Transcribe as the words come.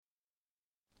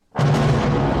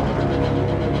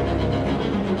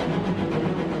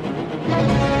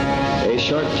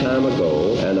time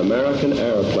ago, an American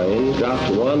airplane dropped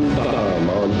one bomb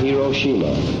on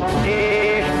Hiroshima.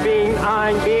 Ich bin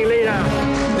ein Berliner.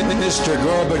 Mr.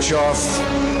 Gorbachev,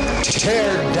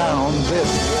 tear down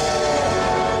this wall.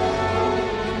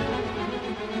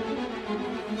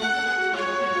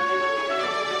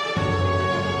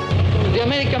 The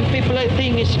American people, I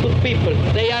think, is good people.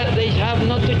 They have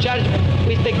not to charge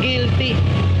with the guilty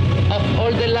of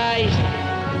all the lies.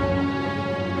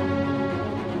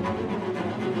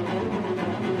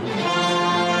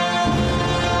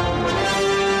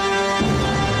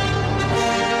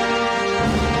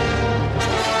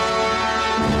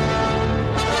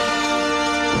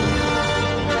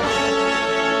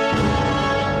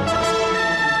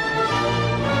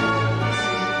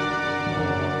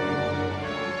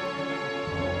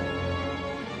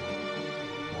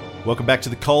 Welcome back to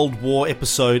the Cold War,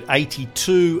 episode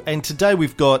 82, and today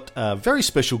we've got a very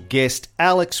special guest,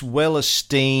 Alex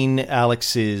Wellerstein.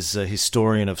 Alex is a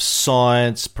historian of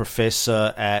science,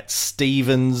 professor at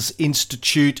Stevens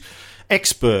Institute,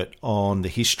 expert on the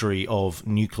history of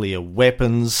nuclear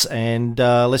weapons, and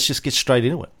let's just get straight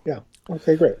into it. Yeah,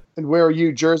 okay, great. And where are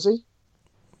you, Jersey?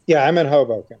 Yeah, I'm in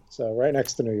Hoboken, so right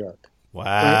next to New York.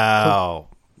 Wow.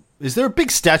 Is there a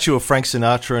big statue of Frank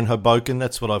Sinatra in Hoboken?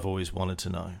 That's what I've always wanted to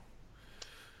know.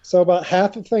 So about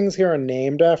half of things here are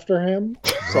named after him.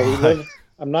 So we live,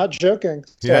 I'm not joking.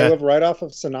 So I live right off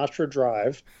of Sinatra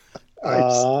Drive.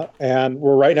 Nice. And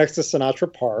we're right next to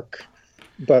Sinatra Park.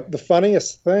 But the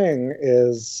funniest thing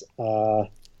is,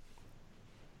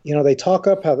 they talk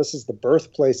up how this is the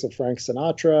birthplace of Frank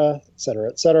Sinatra, et cetera,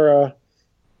 et cetera.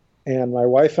 And my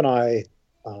wife and I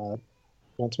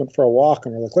once went for a walk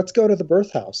and we're like, let's go to the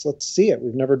birth house. Let's see it.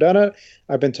 We've never done it.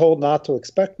 I've been told not to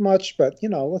expect much, but,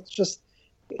 let's just...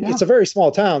 Yeah. It's a very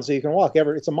small town, so you can walk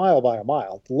it's a mile by a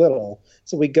mile. It's little.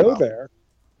 So we go there,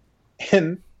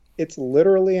 and it's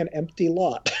literally an empty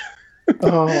lot with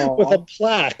a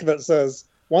plaque that says,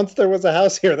 once there was a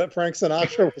house here that Frank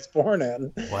Sinatra was born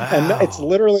in. Wow. And it's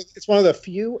one of the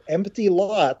few empty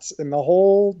lots in the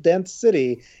whole dense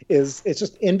city. It's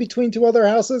just in between two other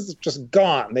houses. It's just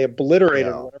gone. They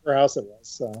obliterated whatever house it was.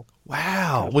 So.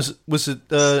 Wow. Was it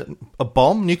a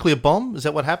bomb, nuclear bomb? Is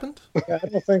that what happened? Yeah, I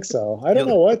don't think so. I don't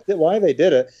know why they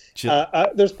did it.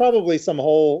 There's probably some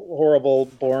whole horrible,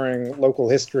 boring local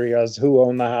history as who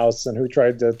owned the house and who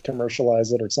tried to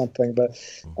commercialize it or something. But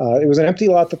it was an empty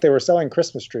lot that they were selling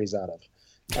Christmas trees out of.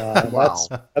 Wow.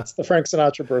 That's the Frank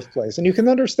Sinatra birthplace. And you can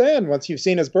understand once you've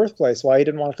seen his birthplace why he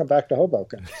didn't want to come back to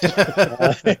Hoboken.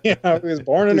 He was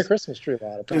born in a Christmas tree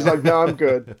lot. He's like, no, I'm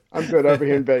good. I'm good over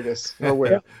here in Vegas. Or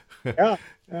where? Yeah.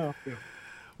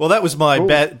 Well, that was my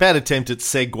bad attempt at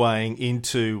segueing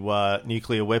into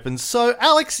nuclear weapons. So,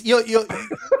 Alex,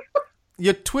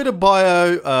 your Twitter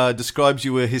bio describes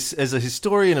you as a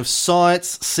historian of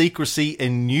science, secrecy,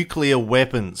 and nuclear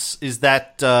weapons. Is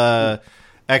that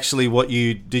actually what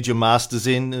you did your master's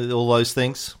in, all those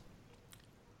things?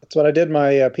 That's what I did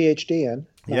my PhD in.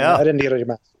 Yeah. I didn't get a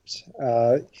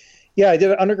master's. I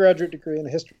did an undergraduate degree in the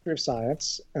history of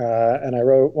science, and I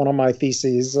wrote one of my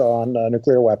theses on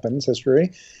nuclear weapons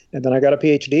history. And then I got a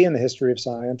PhD in the history of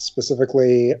science,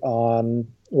 specifically on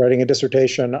writing a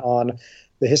dissertation on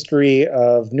the history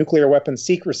of nuclear weapons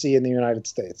secrecy in the United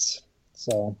States.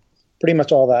 So pretty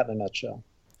much all that in a nutshell.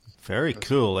 Very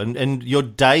cool. And your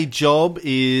day job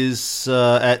is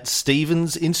at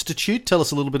Stevens Institute. Tell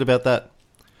us a little bit about that.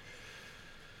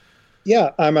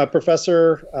 Yeah, I'm a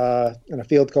professor in a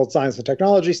field called Science and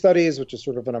Technology Studies, which is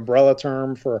sort of an umbrella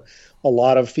term for a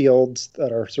lot of fields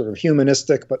that are sort of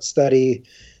humanistic but study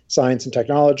science and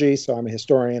technology. So I'm a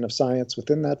historian of science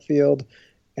within that field.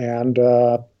 And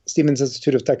Stevens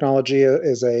Institute of Technology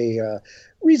is a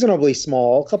reasonably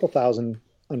small, couple thousand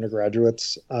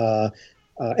undergraduates,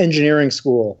 engineering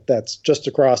school that's just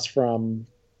across from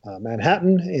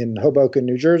Manhattan in Hoboken,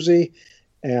 New Jersey.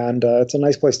 And it's a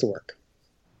nice place to work.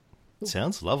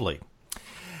 Sounds lovely.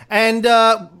 And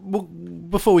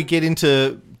before we get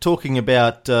into talking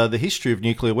about the history of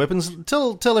nuclear weapons,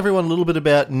 tell everyone a little bit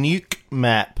about Nuke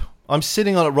Map. I'm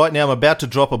sitting on it right now. I'm about to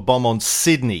drop a bomb on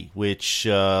Sydney, which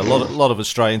a lot of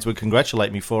Australians would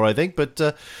congratulate me for, I think. But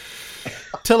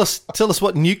tell us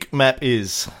what Nuke Map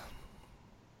is.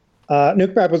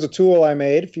 Nuke Map was a tool I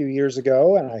made a few years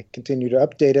ago, and I continue to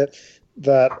update it.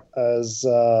 That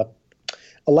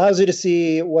allows you to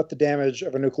see what the damage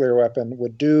of a nuclear weapon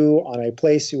would do on a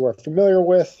place you are familiar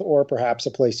with or perhaps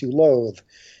a place you loathe.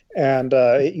 And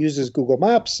it uses Google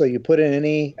Maps, so you put in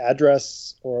any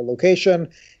address or location,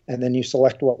 and then you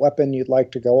select what weapon you'd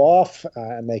like to go off,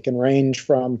 and they can range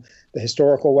from the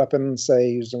historical weapons, say,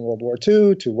 used in World War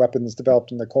II, to weapons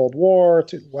developed in the Cold War,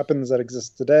 to weapons that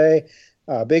exist today.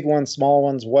 big ones, small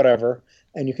ones, whatever.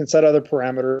 And you can set other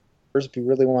parameters if you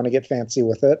really want to get fancy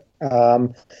with it.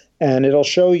 And it'll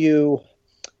show you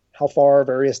how far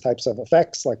various types of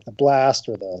effects, like the blast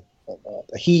or the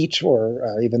heat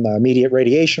or even the immediate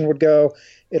radiation would go.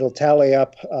 It'll tally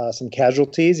up some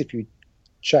casualties if you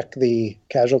check the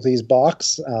casualties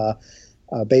box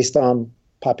based on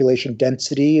population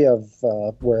density of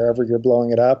wherever you're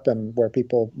blowing it up and where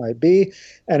people might be.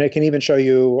 And it can even show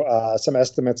you some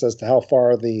estimates as to how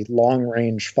far the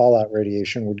long-range fallout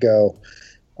radiation would go.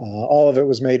 All of it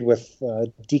was made with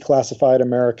declassified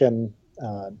American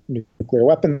nuclear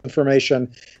weapon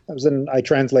information. I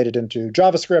translated into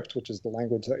JavaScript, which is the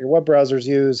language that your web browsers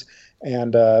use,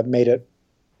 and made it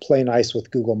play nice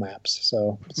with Google Maps.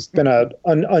 So it's been an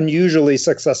unusually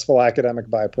successful academic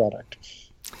byproduct.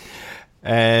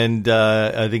 And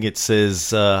I think it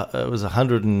says it was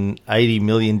 180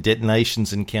 million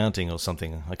detonations and counting or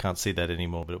something. I can't see that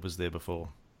anymore, but it was there before.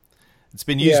 It's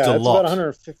been used a lot. About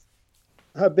 150.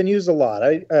 Have been used a lot.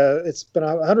 It's been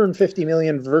 150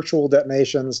 million virtual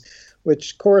detonations,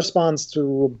 which corresponds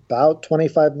to about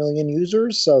 25 million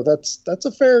users. So that's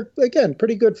a fair, again,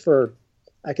 pretty good for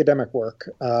academic work.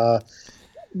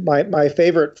 My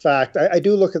favorite fact, I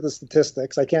do look at the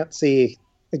statistics. I can't see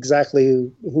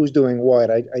exactly who's doing what.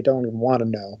 I don't even want to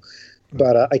know.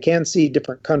 But I can see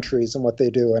different countries and what they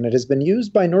do, and it has been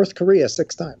used by North Korea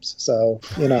 6 times. So,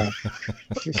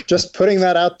 just putting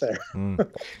that out there.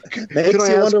 Makes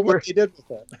you wonder what they did with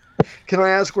it. Can I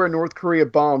ask where North Korea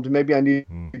bombed? Maybe I need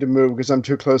to move because I'm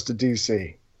too close to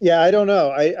D.C. Yeah, I don't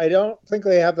know. I don't think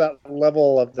they have that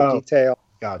level of the detail.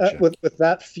 Gotcha. With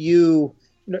that few,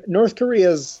 North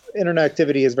Korea's internet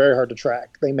activity is very hard to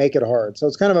track. They make it hard. So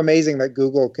it's kind of amazing that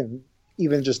Google can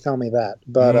even just tell me that.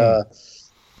 But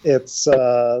it's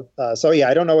so yeah,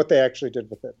 I don't know what they actually did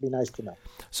with it. It'd be nice to know.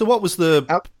 So what was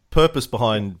the purpose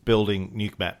behind building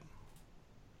NukeMap?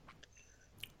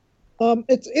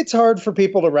 It's hard for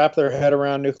people to wrap their head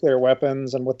around nuclear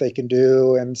weapons and what they can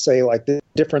do, and say like the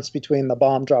difference between the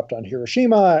bomb dropped on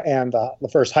Hiroshima and the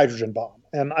first hydrogen bomb.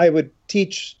 And I would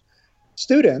teach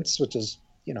students, which is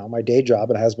my day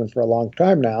job and has been for a long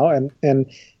time now, and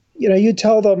you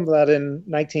tell them that in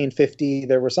 1950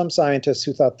 there were some scientists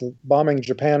who thought that bombing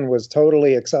Japan was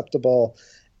totally acceptable,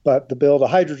 but to build a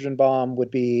hydrogen bomb would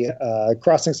be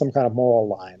crossing some kind of moral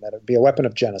line, that it would be a weapon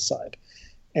of genocide.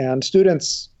 And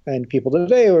students and people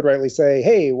today would rightly say,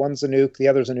 hey, one's a nuke, the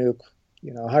other's a nuke.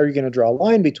 How are you going to draw a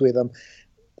line between them?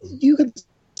 You can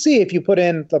see if you put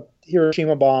in the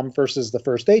Hiroshima bomb versus the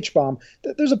first H bomb,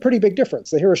 there's a pretty big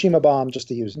difference. The Hiroshima bomb, just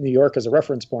to use New York as a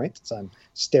reference point, since I'm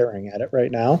staring at it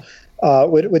right now,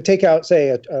 would take out, say,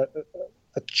 a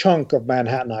chunk of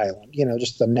Manhattan Island,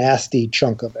 just a nasty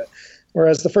chunk of it.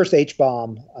 Whereas the first H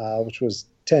bomb, which was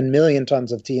 10 million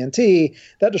tons of TNT,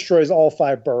 that destroys all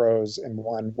 5 boroughs in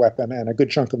one weapon and a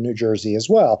good chunk of New Jersey as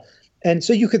well. And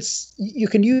so you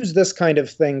can use this kind of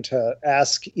thing to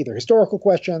ask either historical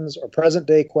questions or present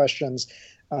day questions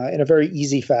in a very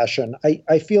easy fashion.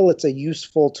 I feel it's a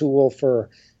useful tool for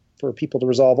people to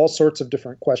resolve all sorts of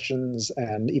different questions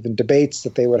and even debates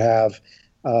that they would have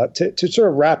to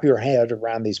sort of wrap your head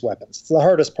around these weapons. It's the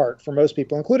hardest part for most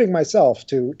people, including myself,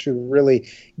 to really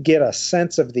get a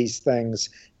sense of these things.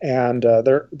 And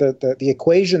the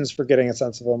equations for getting a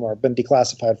sense of them have been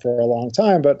declassified for a long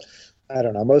time, but I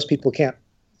don't know. Most people can't,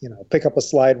 pick up a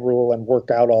slide rule and work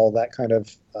out all that kind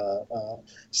of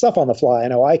stuff on the fly. I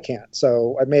know I can't.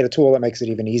 So I've made a tool that makes it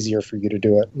even easier for you to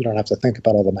do it. You don't have to think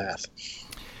about all the math.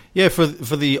 Yeah, for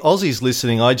the Aussies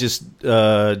listening, I just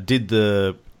did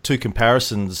the 2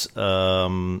 comparisons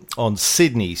on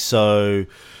Sydney. So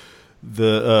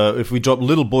if we drop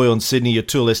Little Boy on Sydney, your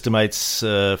tool estimates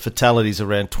fatalities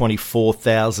around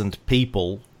 24,000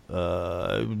 people.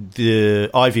 The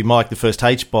Ivy Mike, the first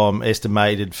H-bomb,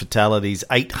 estimated fatalities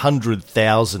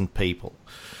 800,000 people.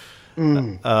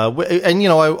 And, I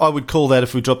would call that,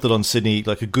 if we dropped it on Sydney,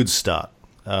 like a good start.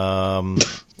 No.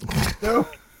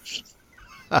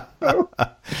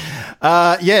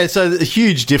 Yeah, so a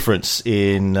huge difference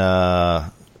in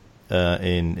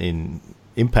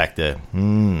impact there.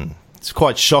 It's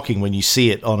quite shocking when you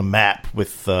see it on a map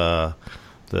with the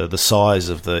size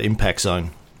of the impact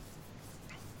zone.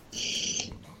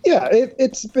 Yeah,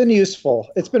 it's been useful.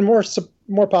 It's been more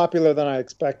popular than I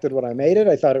expected when I made it.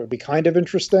 I thought it would be kind of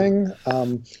interesting.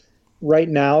 Right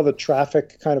now, the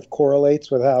traffic kind of correlates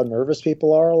with how nervous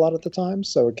people are a lot of the time.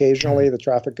 So occasionally the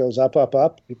traffic goes up, up,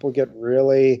 up. People get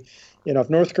really, if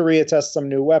North Korea tests some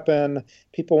new weapon,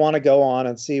 people want to go on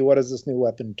and see, what does this new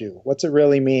weapon do? What's it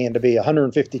really mean to be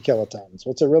 150 kilotons?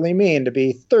 What's it really mean to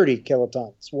be 30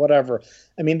 kilotons? Whatever.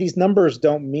 I mean, these numbers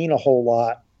don't mean a whole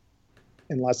lot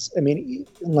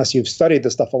unless you've studied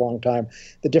this stuff a long time,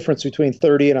 the difference between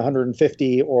 30 and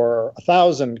 150 or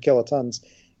 1,000 kilotons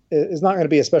is not going to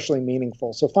be especially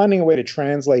meaningful. So finding a way to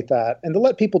translate that and to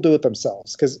let people do it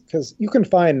themselves, because you can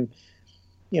find,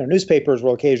 newspapers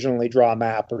will occasionally draw a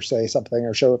map or say something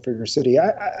or show it for your city.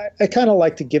 I kind of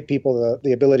like to give people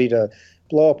the ability to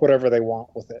blow up whatever they want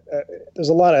with it. There's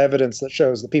a lot of evidence that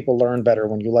shows that people learn better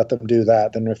when you let them do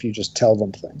that than if you just tell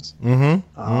them things.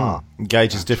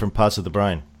 Engages different parts of the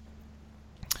brain.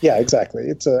 Yeah, exactly.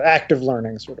 It's an active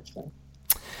learning sort of thing.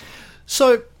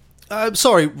 So,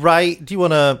 sorry, Ray, do you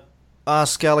want to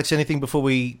ask Alex anything before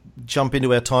we jump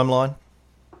into our timeline?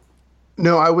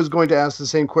 No, I was going to ask the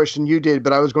same question you did,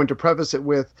 but I was going to preface it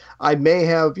with, I may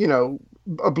have,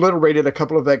 obliterated a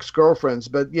couple of ex-girlfriends,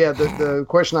 but yeah, the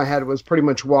question I had was pretty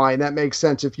much why, and that makes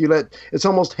sense. If you it's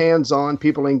almost hands-on,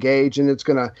 people engage, and it's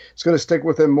gonna stick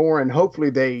with them more, and hopefully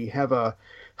they have a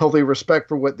healthy respect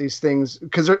for what these things,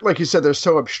 because like you said, they're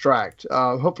so abstract.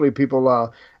 Hopefully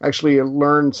people actually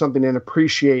learn something and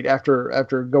appreciate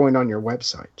after going on your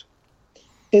website.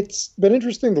 It's been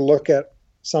interesting to look at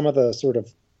some of the sort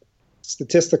of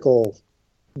statistical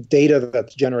data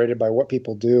that's generated by what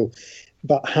people do.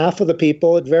 About half of the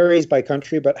people, it varies by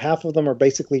country, but half of them are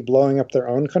basically blowing up their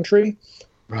own country,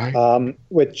 right?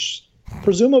 Which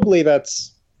presumably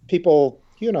that's people,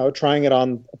 trying it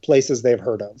on places they've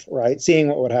heard of, right? Seeing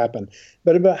what would happen.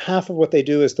 But about half of what they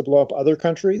do is to blow up other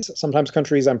countries, sometimes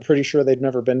countries I'm pretty sure they've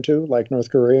never been to, like North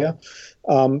Korea.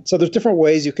 So there's different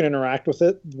ways you can interact with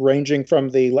it, ranging from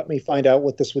the let me find out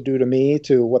what this would do to me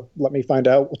to what let me find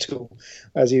out to,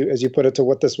 as you put it, to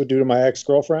what this would do to my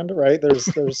ex-girlfriend, right?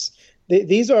 There's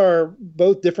these are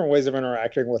both different ways of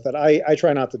interacting with it. I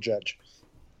try not to judge.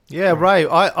 Yeah, Ray,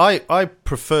 I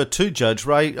prefer to judge,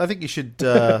 Ray. I think you should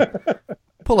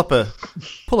pull up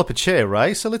a chair,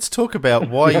 Ray. So let's talk about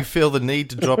why you feel the need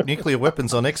to drop nuclear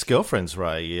weapons on ex-girlfriends,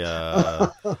 Ray.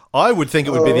 I would think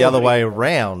it would be the other way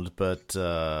around, but...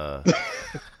 Well,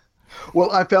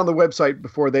 I found the website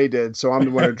before they did, so I'm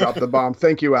the one who dropped the bomb.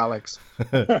 Thank you, Alex.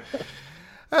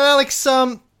 Alex,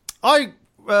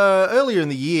 earlier in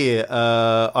the year,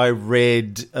 I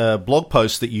read a blog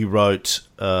post that you wrote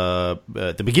at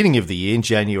the beginning of the year, in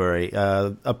January.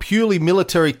 A purely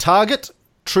military target,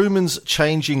 Truman's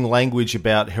changing language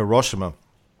about Hiroshima.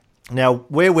 Now,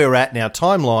 where we're at in our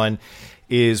timeline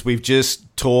is we've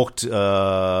just talked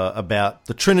about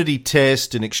the Trinity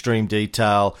test in extreme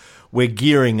detail. We're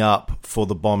gearing up for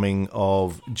the bombing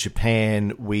of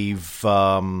Japan. We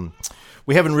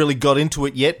haven't really got into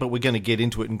it yet, but we're going to get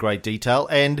into it in great detail.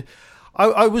 And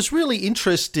I was really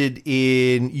interested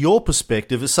in your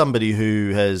perspective as somebody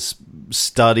who has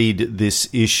studied this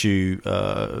issue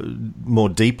more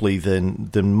deeply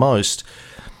than most,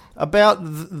 about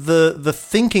the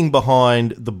thinking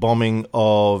behind the bombing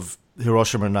of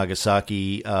Hiroshima and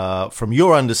Nagasaki from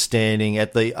your understanding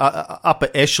at the upper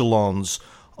echelons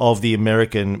of the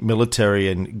American military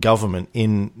and government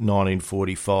in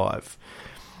 1945.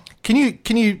 Can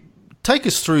you take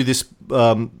us through this,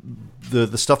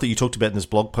 the stuff that you talked about in this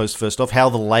blog post first off, how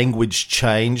the language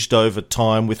changed over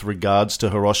time with regards to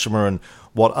Hiroshima and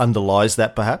what underlies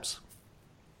that perhaps?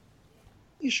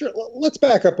 Sure. Let's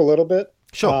back up a little bit.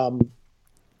 Sure.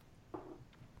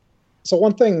 So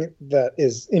one thing that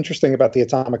is interesting about the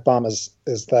atomic bomb is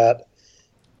that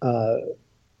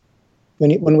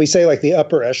when we say like the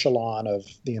upper echelon of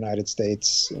the United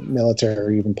States military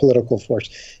or even political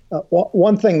force,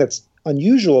 one thing that's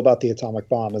unusual about the atomic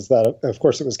bomb is that, of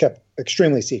course, it was kept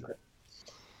extremely secret.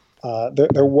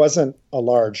 There wasn't a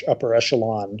large upper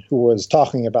echelon who was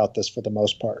talking about this for the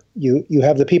most part. You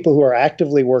have the people who are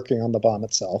actively working on the bomb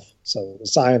itself, so the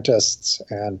scientists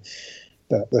and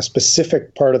the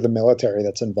specific part of the military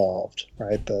that's involved,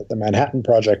 right? The Manhattan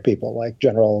Project people like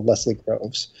General Leslie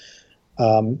Groves.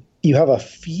 You have a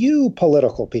few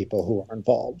political people who are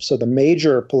involved. So the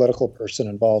major political person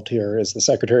involved here is the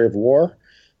Secretary of War,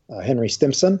 Henry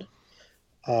Stimson.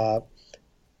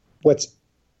 What's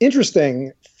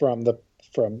interesting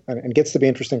and gets to be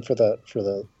interesting for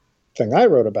the thing I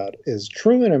wrote about is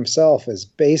Truman himself is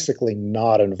basically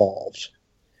not involved.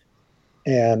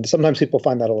 And sometimes people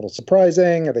find that a little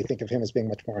surprising, or they think of him as being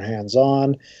much more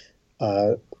hands-on.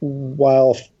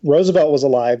 While Roosevelt was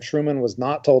alive, Truman was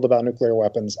not told about nuclear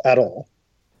weapons at all.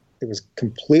 It was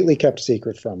completely kept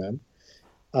secret from him.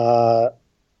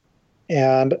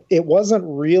 And it wasn't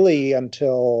really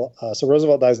until, so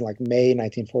Roosevelt dies in like May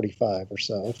 1945 or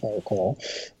so, if I recall.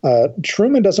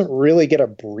 Truman doesn't really get a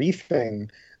briefing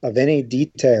of any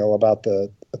detail about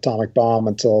the atomic bomb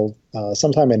until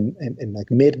sometime in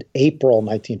like mid-April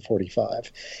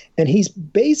 1945. And he's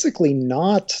basically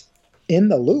not in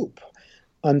the loop.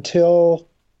 until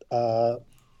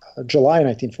July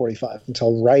 1945,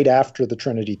 until right after the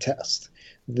Trinity test.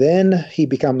 Then he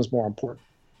becomes more important.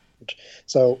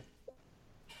 So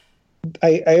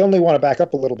I only want to back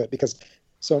up a little bit because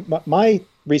my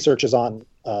research is on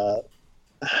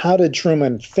how did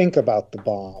Truman think about the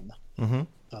bomb,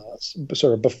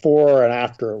 sort of before and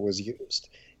after it was used.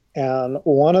 And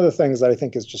one of the things that I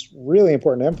think is just really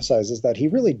important to emphasize is that he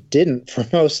really didn't for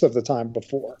most of the time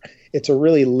before. It's a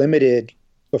really limited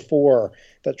before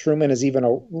that Truman is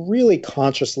even really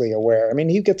consciously aware. I mean,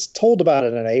 he gets told about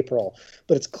it in April,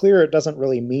 but it's clear it doesn't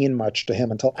really mean much to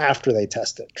him until after they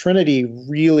test it. Trinity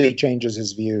really changes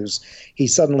his views. He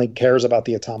suddenly cares about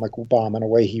the atomic bomb in a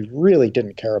way he really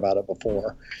didn't care about it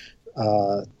before.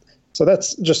 So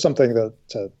that's just something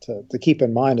to keep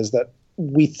in mind, is that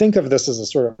we think of this as a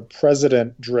sort of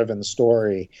president-driven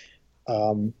story.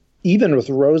 Even with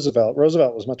Roosevelt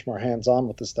was much more hands-on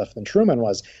with this stuff than Truman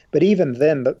was. But even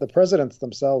then, the presidents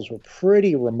themselves were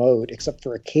pretty remote, except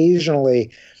for occasionally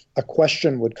a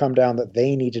question would come down that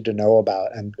they needed to know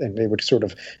about, and they would sort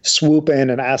of swoop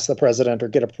in and ask the president or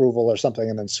get approval or something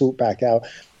and then swoop back out.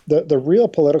 The real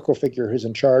political figure who's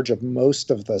in charge of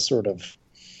most of the sort of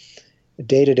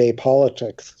day-to-day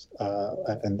politics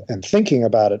and thinking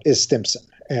about it is Stimson.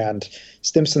 And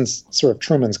Stimson's sort of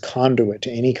Truman's conduit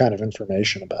to any kind of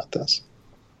information about this.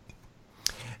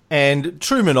 And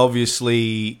Truman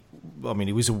obviously, I mean,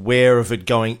 he was aware of it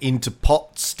going into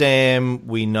Potsdam.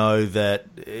 We know that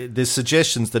there's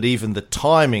suggestions that even the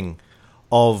timing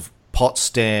of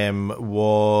Potsdam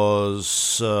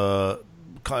was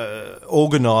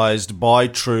organized by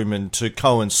Truman to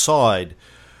coincide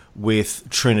with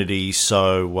Trinity,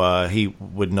 so he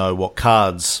would know what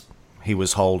cards he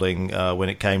was holding when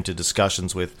it came to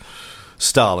discussions with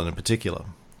Stalin in particular.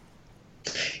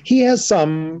 He has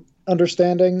some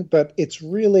understanding, but it's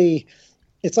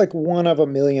like one of a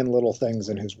million little things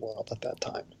in his world at that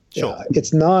time. Sure. Yeah,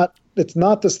 it's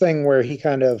not this thing where he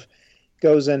kind of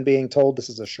goes in being told this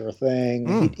is a sure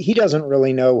thing. He doesn't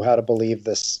really know how to believe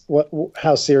this,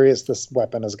 how serious this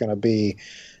weapon is going to be.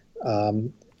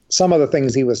 Some of the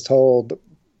things he was told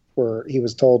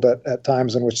at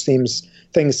times in which things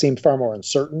seemed far more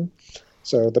uncertain.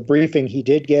 So the briefing he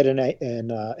did get in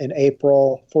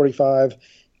April 45,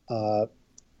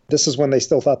 this is when they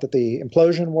still thought that the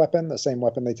implosion weapon, the same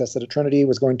weapon they tested at Trinity,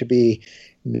 was going to be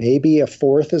maybe a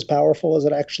fourth as powerful as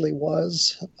it actually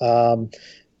was.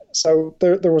 So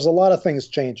there was a lot of things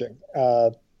changing.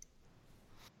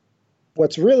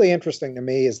 What's really interesting to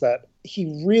me is that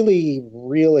he really,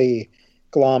 really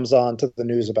gloms on to the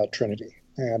news about Trinity.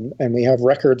 And we have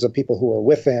records of people who were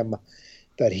with him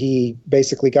that he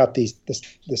basically got this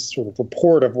sort of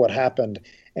report of what happened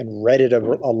and read it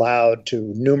aloud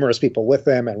to numerous people with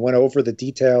him and went over the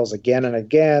details again and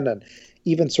again and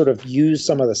even sort of used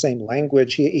some of the same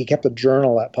language. He kept a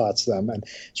journal at Potsdam and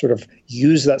sort of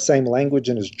used that same language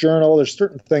in his journal. There's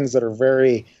certain things that are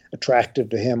very attractive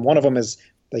to him. One of them is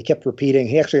they kept repeating.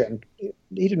 He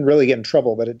didn't really get in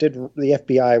trouble, but the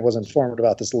FBI was informed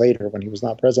about this later when he was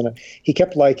not president. He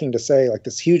kept liking to say, like,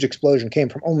 this huge explosion came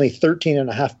from only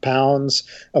 13.5 pounds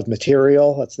of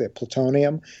material. That's the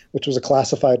plutonium, which was a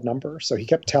classified number. So he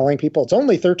kept telling people it's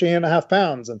only 13.5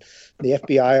 pounds. And the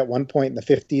FBI at one point in the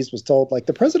 50s was told, like,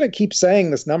 the president keeps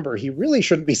saying this number. He really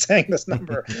shouldn't be saying this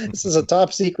number. This is a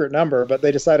top secret number. But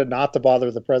they decided not to bother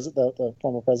the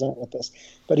former president with this.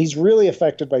 But he's really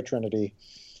affected by Trinity.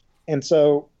 And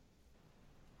so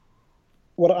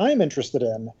what I'm interested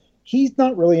in, he's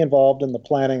not really involved in the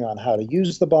planning on how to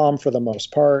use the bomb for the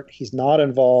most part. He's not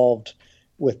involved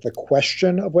with the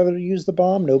question of whether to use the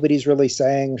bomb. Nobody's really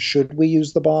saying, should we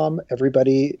use the bomb?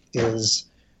 Everybody is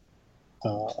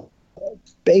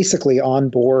basically on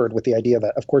board with the idea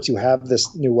that, of course, you have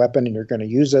this new weapon and you're going to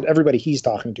use it. Everybody he's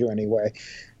talking to anyway.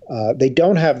 They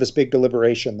don't have this big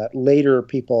deliberation that later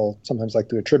people sometimes like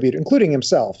to attribute, including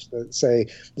himself, that say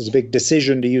there's a big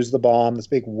decision to use the bomb, this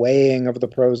big weighing of the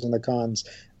pros and the cons.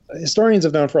 Historians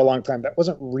have known for a long time that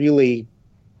wasn't really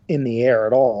in the air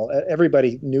at all.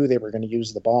 Everybody knew they were going to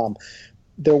use the bomb.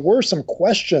 There were some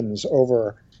questions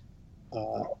over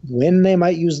when they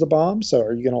might use the bomb. So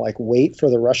are you going to wait for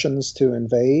the Russians to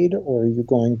invade, or are you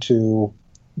going to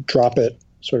drop it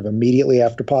sort of immediately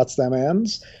after Potsdam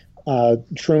ends?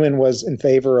 Truman was in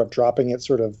favor of dropping it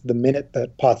sort of the minute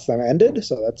that Potsdam ended.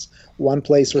 So that's one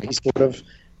place where he sort of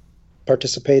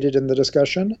participated in the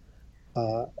discussion.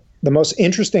 The most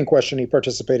interesting question he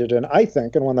participated in, I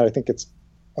think, and one that I think it's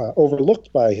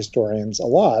overlooked by historians a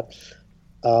lot,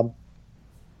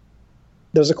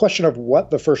 there's a question of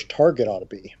what the first target ought to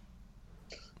be.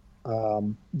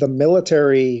 The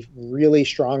military really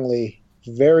strongly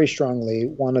very strongly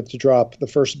wanted to drop the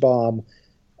first bomb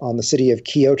on the city of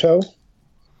Kyoto.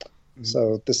 Mm-hmm.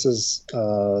 So this is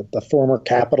the former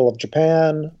capital of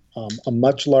Japan, a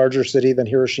much larger city than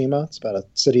Hiroshima. It's about a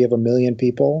city of 1 million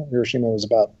people. Hiroshima was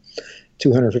about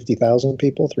 250,000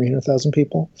 people, 300,000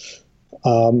 people.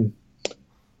 And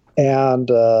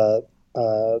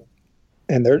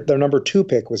their number 2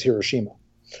 pick was Hiroshima.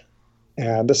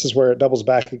 And this is where it doubles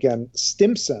back again.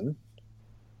 Stimson,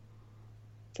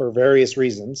 for various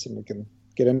reasons, and we can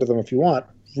get into them if you want,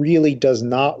 really does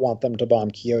not want them to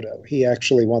bomb Kyoto. He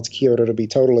actually wants Kyoto to be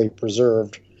totally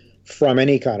preserved from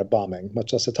any kind of bombing,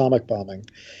 much less atomic bombing.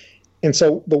 And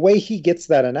so the way he gets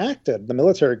that enacted, the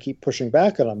military keep pushing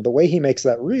back on him, the way he makes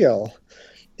that real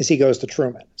is he goes to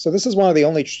Truman. So this is one of the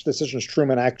only decisions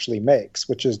Truman actually makes,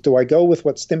 which is, do I go with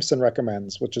what Stimson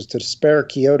recommends, which is to spare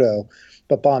Kyoto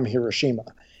but bomb Hiroshima?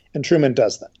 And Truman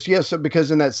does that. Yes, so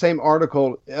because in that same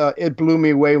article, it blew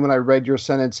me away when I read your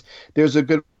sentence. There's a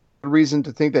good reason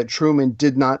to think that Truman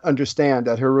did not understand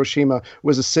that Hiroshima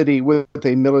was a city with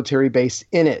a military base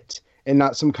in it and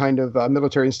not some kind of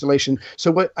military installation.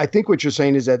 So what you're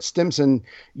saying is that Stimson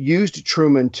used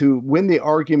Truman to win the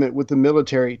argument with the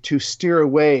military to steer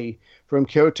away from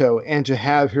Kyoto and to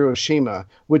have Hiroshima,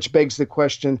 which begs the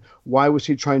question, why was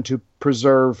he trying to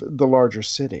preserve the larger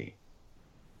city?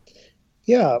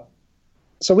 Yeah.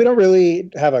 So we don't really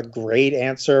have a great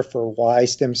answer for why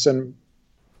Stimson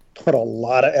put a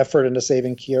lot of effort into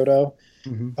saving Kyoto.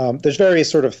 Mm-hmm. There's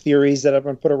various sort of theories that have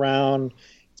been put around.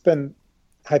 It's been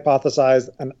hypothesized,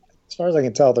 and as far as I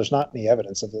can tell, there's not any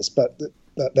evidence of this, but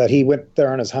that he went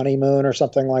there on his honeymoon or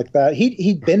something like that.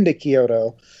 He'd been to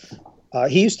Kyoto.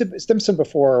 Stimson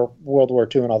before World War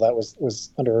II and all that was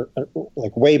under,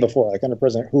 like way before, like under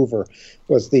President Hoover,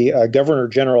 was the Governor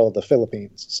General of the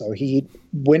Philippines. So he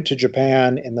went to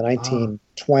Japan in the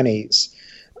 1920s,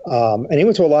 and he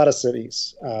went to a lot of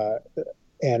cities.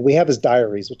 And we have his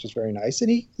diaries, which is very nice.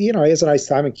 And he has a nice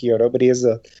time in Kyoto, but he has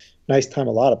a nice time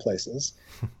a lot of places.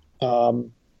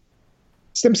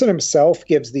 Stimson himself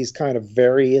gives these kind of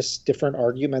various different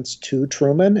arguments to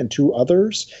Truman and to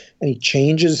others, and he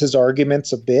changes his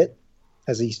arguments a bit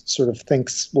as he sort of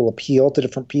thinks will appeal to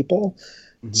different people.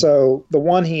 Mm-hmm. So the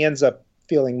one he ends up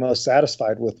feeling most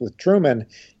satisfied with Truman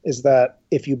is that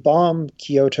if you bomb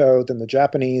Kyoto, then the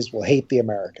Japanese will hate the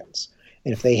Americans.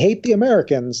 And if they hate the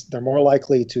Americans, they're more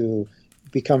likely to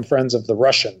become friends of the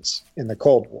Russians in the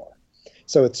Cold War.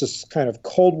 So it's this kind of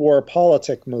Cold War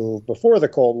politic move before the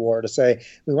Cold War to say,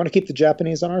 we want to keep the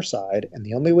Japanese on our side, and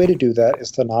the only way to do that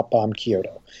is to not bomb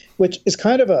Kyoto, which is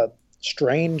kind of a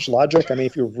strange logic. I mean,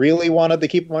 if you really wanted to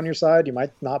keep them on your side, you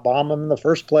might not bomb them in the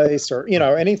first place or,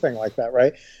 anything like that,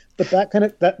 right? But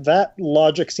that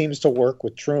logic seems to work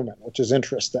with Truman, which is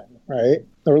interesting, right?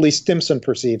 Or at least Stimson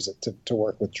perceives it to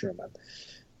work with Truman.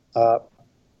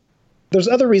 There's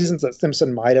other reasons that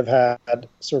Stimson might have had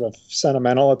sort of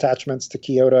sentimental attachments to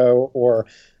Kyoto, or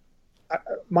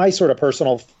my sort of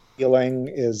personal feeling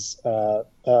is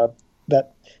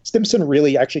that Stimson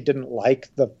really actually didn't like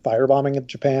the firebombing of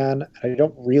Japan. I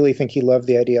don't really think he loved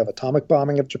the idea of atomic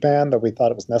bombing of Japan, though we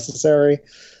thought it was necessary.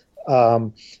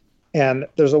 And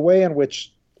there's a way in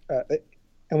which,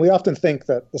 and we often think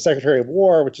that the Secretary of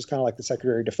War, which is kind of like the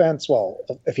Secretary of Defense, well,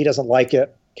 if he doesn't like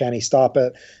it, can he stop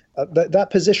it? That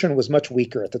position was much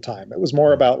weaker at the time. It was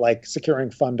more about like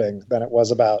securing funding than it was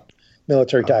about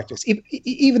military tactics.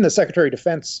 Even the Secretary of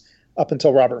Defense, up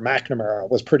until Robert McNamara,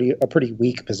 was a pretty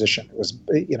weak position. It was,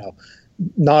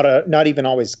 not even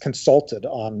always consulted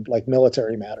on like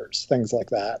military matters, things like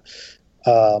that.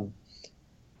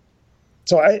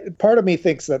 So part of me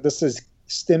thinks that this is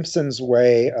Stimson's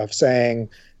way of saying,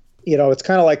 it's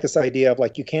kind of like this idea of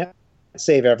like, you can't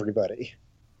save everybody.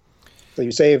 So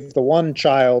you save the one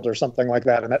child or something like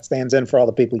that, and that stands in for all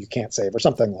the people you can't save, or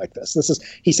something like this.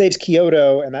 He saves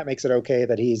Kyoto, and that makes it okay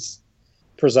that he's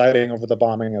presiding over the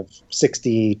bombing of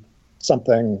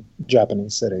 60-something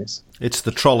Japanese cities. It's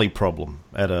the trolley problem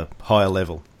at a higher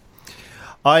level.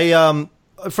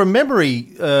 From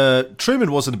memory,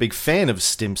 Truman wasn't a big fan of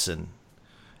Stimson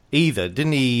either.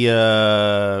 Didn't he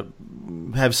have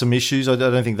some issues? I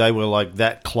don't think they were like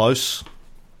that close.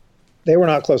 They were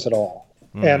not close at all.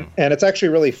 And it's actually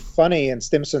really funny in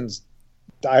Stimson's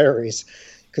diaries,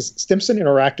 because Stimson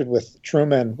interacted with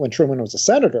Truman when Truman was a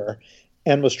senator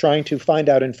and was trying to find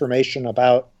out information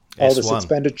about all this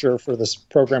expenditure for this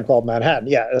program called Manhattan.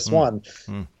 Yeah,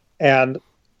 S1. And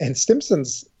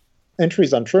Stimson's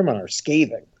entries on Truman are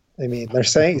scathing. I mean, they're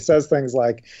saying he says things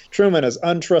like Truman is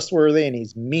untrustworthy and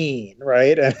he's mean,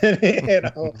 right?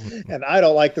 And I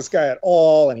don't like this guy at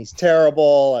all, and he's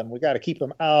terrible, and we got to keep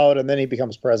him out. And then he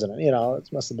becomes president.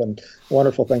 It must have been a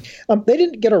wonderful thing. They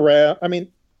didn't get around. I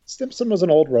mean, Stimson was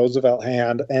an old Roosevelt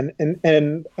hand,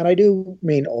 and I do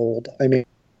mean old. I mean,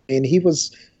 he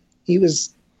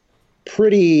was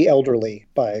pretty elderly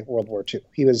by World War II.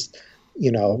 He was,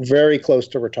 very close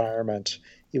to retirement.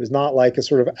 He was not like a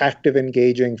sort of active,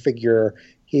 engaging figure.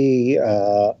 He,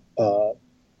 I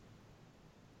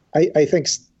think,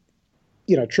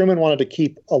 Truman wanted to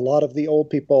keep a lot of the old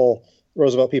people,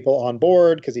 Roosevelt people, on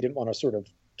board because he didn't want to sort of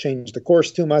change the course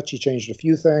too much. He changed a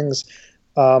few things.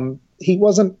 He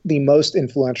wasn't the most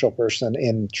influential person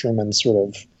in Truman's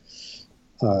sort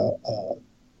of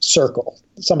circle.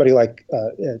 Somebody like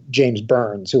James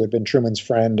Burns, who had been Truman's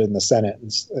friend in the Senate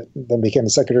and then became the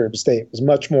Secretary of State, was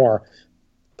much more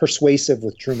persuasive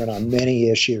with Truman on many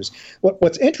issues.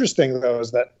 What's interesting, though, is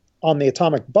that on the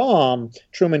atomic bomb,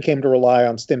 Truman came to rely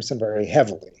on Stimson very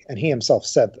heavily, and he himself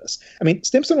said this. I mean,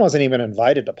 Stimson wasn't even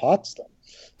invited to Potsdam.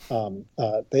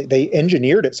 They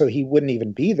engineered it so he wouldn't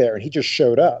even be there, and he just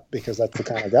showed up because that's the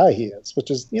kind of guy he is, which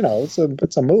is,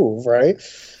 it's a move, right?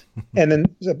 And then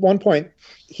at one point,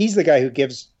 he's the guy who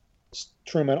gives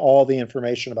Truman all the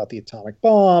information about the atomic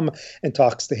bomb and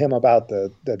talks to him about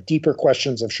the deeper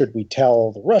questions of should we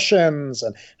tell the Russians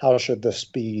and how should this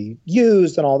be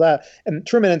used and all that. And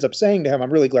Truman ends up saying to him,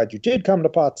 I'm really glad you did come to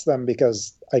Potsdam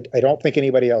because I don't think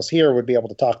anybody else here would be able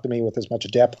to talk to me with as much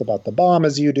depth about the bomb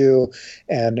as you do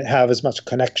and have as much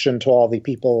connection to all the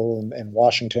people in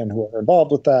Washington who are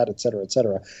involved with that, et cetera, et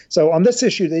cetera. So on this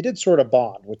issue, they did sort of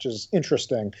bond, which is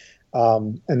interesting.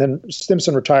 And then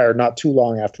Stimson retired not too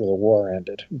long after the war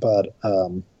ended, but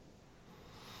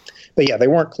yeah, they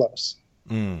weren't close.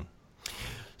 Mm.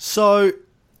 So,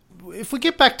 if we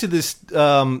get back to this,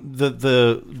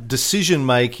 the decision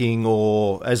making,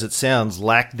 or as it sounds,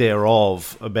 lack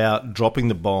thereof, about dropping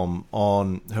the bomb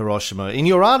on Hiroshima. In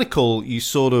your article, you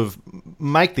sort of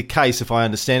make the case, if I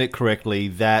understand it correctly,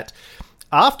 that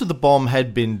after the bomb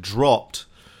had been dropped,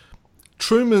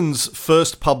 Truman's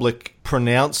first public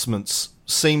pronouncements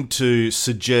seemed to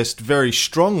suggest very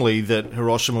strongly that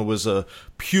Hiroshima was a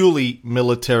purely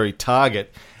military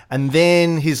target. And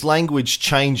then his language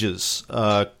changes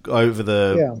over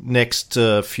the next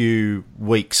few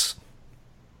weeks.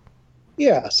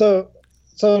 Yeah, so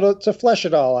to flesh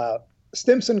it all out,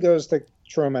 Stimson goes to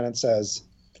Truman and says,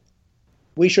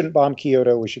 we shouldn't bomb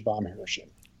Kyoto, we should bomb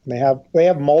Hiroshima. And they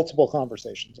have multiple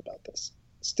conversations about this.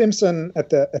 Stimson, at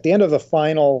the end of the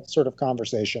final sort of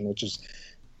conversation, which is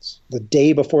the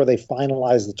day before they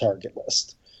finalize the target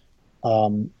list,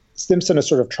 Stimson is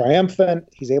sort of triumphant.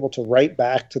 He's able to write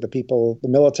back to the people, the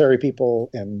military people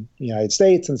in the United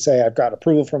States, and say, I've got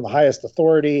approval from the highest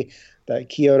authority that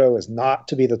Kyoto is not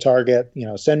to be the target.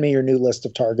 Send me your new list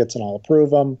of targets and I'll approve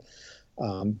them.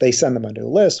 They send them a new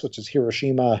list, which is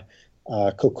Hiroshima,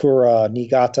 Kokura,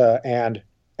 Niigata, and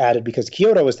added, because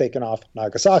Kyoto was taken off,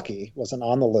 Nagasaki wasn't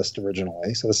on the list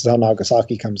originally. So this is how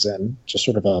Nagasaki comes in, just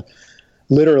sort of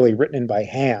literally written in by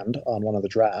hand on one of the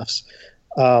drafts.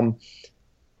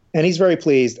 And he's very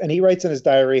pleased. And he writes in his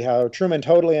diary how Truman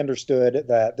totally understood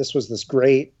that this was this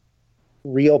great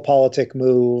realpolitik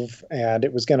move and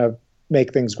it was going to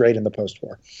make things great in the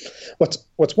post-war.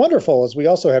 What's wonderful is we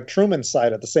also have Truman's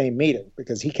side at the same meeting,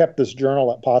 because he kept this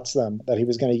journal at Potsdam that he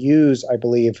was going to use, I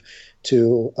believe,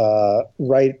 to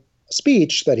write a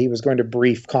speech that he was going to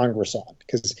brief Congress on,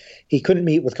 because he couldn't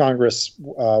meet with Congress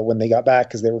when they got back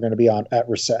because they were going to be at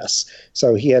recess.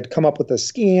 So he had come up with a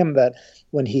scheme that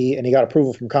when he got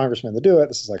approval from congressmen to do it.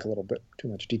 This is like a little bit too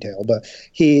much detail, but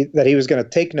he was going to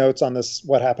take notes on this,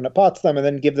 what happened at Potsdam, and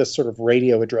then give this sort of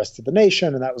radio address to the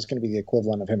nation. And that was going to be the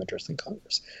equivalent of him addressing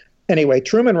Congress. Anyway,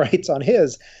 Truman writes on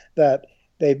his that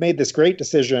they've made this great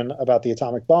decision about the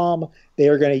atomic bomb. They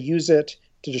are going to use it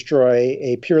to destroy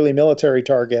a purely military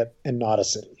target and not a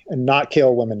city, and not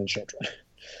kill women and children.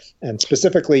 And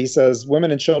specifically, he says women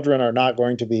and children are not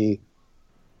going to be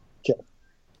killed.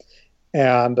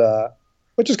 And,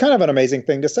 which is kind of an amazing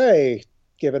thing to say,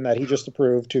 given that he just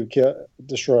approved to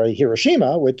destroy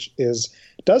Hiroshima, which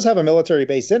does have a military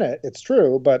base in it. It's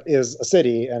true, but is a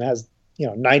city and has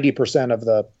 90% of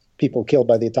the people killed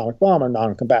by the atomic bomb are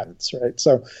non-combatants, right?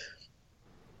 So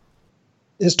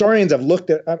historians have looked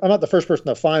at. I'm not the first person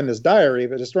to find this diary,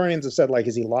 but historians have said, like,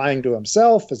 is he lying to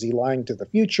himself? Is he lying to the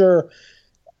future?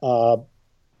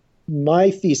 My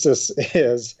thesis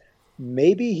is,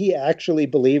 maybe he actually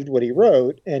believed what he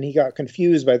wrote and he got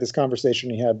confused by this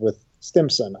conversation he had with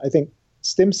Stimson. I think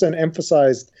Stimson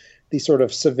emphasized the sort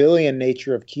of civilian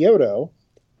nature of Kyoto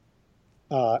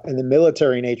and the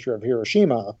military nature of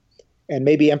Hiroshima, and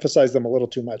maybe emphasize them a little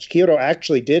too much. Kyoto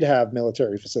actually did have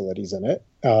military facilities in it.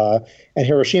 And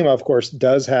Hiroshima, of course,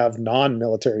 does have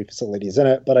non-military facilities in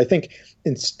it. But I think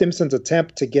in Stimson's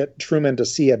attempt to get Truman to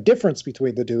see a difference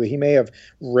between the two, he may have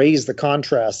raised the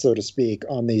contrast, so to speak,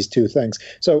 on these two things.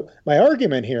 So my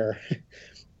argument here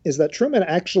is that Truman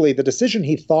actually, the decision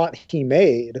he thought he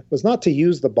made was not to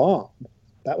use the bomb.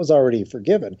 That was already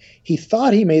forgiven. He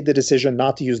thought he made the decision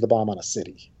not to use the bomb on a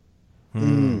city.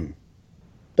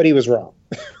 But he was wrong.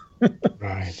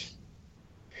 Right.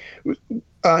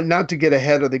 Not to get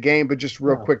ahead of the game, but just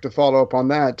real quick to follow up on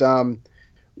that.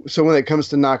 So when it comes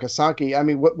to Nagasaki, I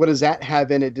mean, what does that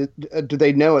have in it? Do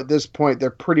they know at this point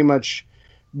they're pretty much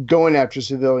going after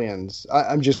civilians?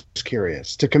 I'm just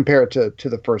curious to compare it to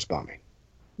the first bombing.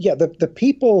 Yeah, the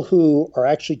people who are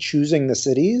actually choosing the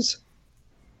cities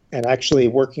and actually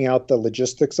working out the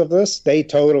logistics of this, they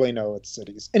totally know it's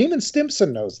cities. And even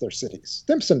Stimson knows they're cities.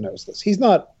 Stimson knows this. He's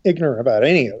not ignorant about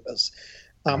any of this.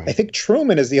 I think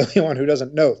Truman is the only one who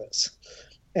doesn't know this.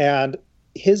 And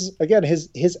his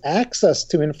access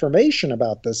to information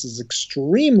about this is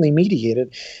extremely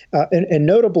mediated, and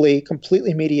notably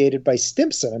completely mediated by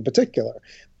Stimson in particular.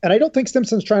 And I don't think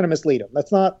Stimson's trying to mislead him.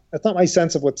 That's not my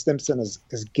sense of what Stimson is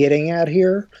getting at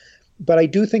here. But I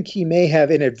do think he may have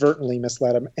inadvertently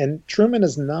misled him. And Truman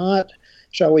is not,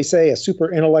 shall we say, a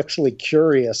super intellectually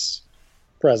curious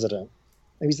president.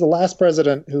 He's the last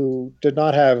president who did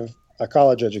not have a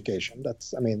college education.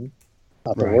 That's,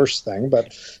 not the worst thing.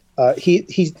 But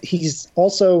he's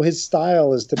also, his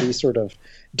style is to be sort of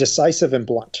decisive and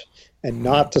blunt and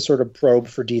not to sort of probe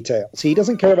for details. He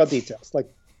doesn't care about details.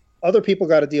 Like, other people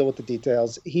got to deal with the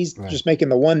details. He's just making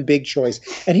the one big choice.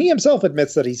 And he himself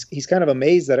admits that he's kind of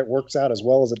amazed that it works out as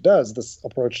well as it does, this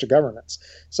approach to governance.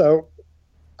 So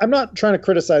I'm not trying to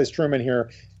criticize Truman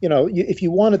here. If you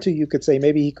wanted to, you could say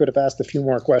maybe he could have asked a few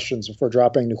more questions before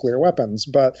dropping nuclear weapons.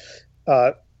 But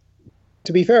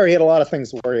to be fair, he had a lot of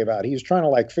things to worry about. He was trying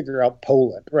to figure out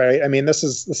Poland, right? I mean, this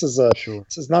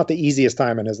is not the easiest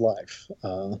time in his life.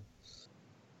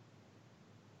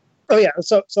 Oh yeah,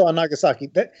 so on Nagasaki,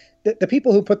 the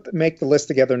people who make the list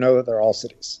together know that they're all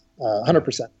cities,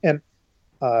 100%. And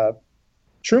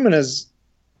Truman is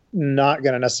not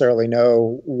going to necessarily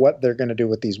know what they're going to do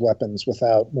with these weapons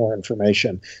without more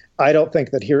information. I don't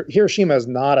think that Hiroshima is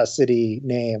not a city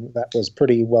name that was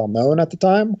pretty well known at the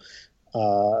time.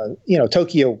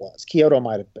 Tokyo was, Kyoto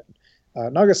might have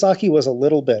been. Nagasaki was a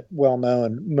little bit well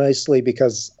known, mostly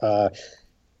because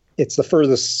it's the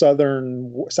furthest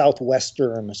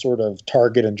southwestern sort of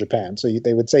target in Japan. So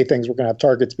they would say things, we're going to have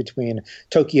targets between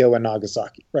Tokyo and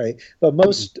Nagasaki, right? But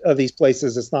most of these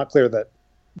places, it's not clear that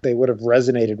they would have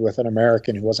resonated with an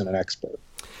American who wasn't an expert.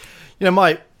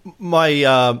 My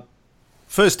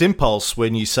first impulse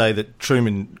when you say that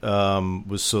Truman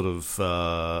was sort of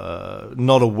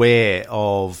not aware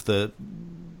of the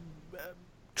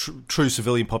true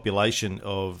civilian population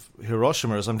of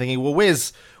Hiroshima, as I'm thinking, well,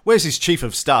 where's his chief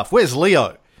of staff? Where's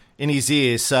Leo in his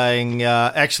ear saying,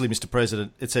 actually, Mr.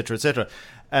 President, et cetera, et cetera.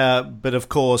 But of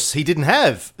course, he didn't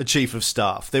have a chief of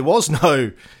staff. There was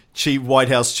no White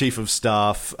House chief of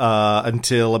staff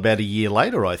until about a year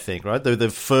later, I think, right? The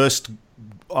first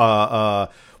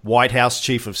White House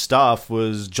chief of staff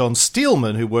was John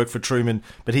Steelman, who worked for Truman,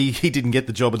 but he didn't get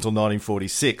the job until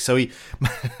 1946. So he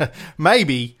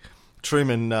maybe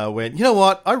Truman went, you know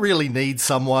what? I really need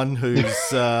someone who's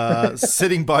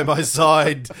sitting by my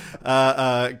side,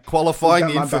 qualifying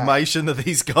the information that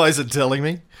these guys are telling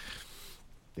me.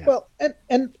 Yeah. Well,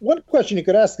 and one question you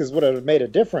could ask is, would it have made a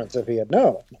difference if he had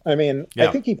known? I mean, I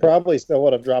think he probably still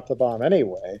would have dropped the bomb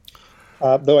anyway,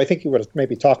 though I think he would have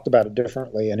maybe talked about it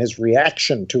differently, and his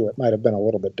reaction to it might have been a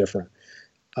little bit different.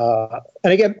 And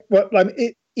again,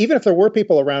 even if there were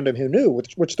people around him who knew,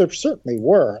 which there certainly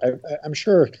were, I'm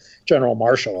sure General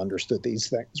Marshall understood these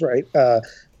things, right?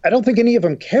 I don't think any of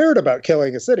them cared about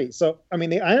killing a city. So, I mean,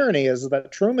 the irony is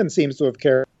that Truman seems to have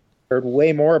cared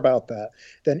way more about that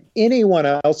than anyone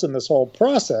else in this whole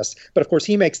process. But of course,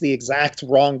 he makes the exact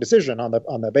wrong decision on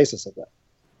the basis of that.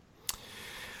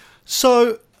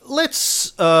 So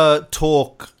let's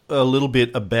talk a little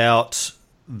bit about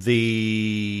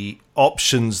the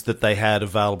options that they had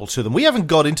available to them. We haven't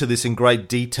got into this in great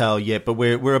detail yet, but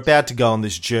we're about to go on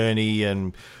this journey,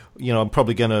 and I'm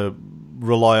probably going to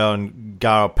rely on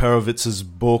Gara Perovitz's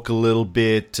book a little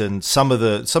bit, and some of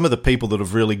the people that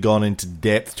have really gone into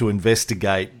depth to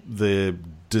investigate the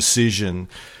decision.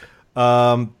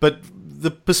 But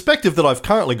the perspective that I've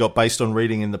currently got based on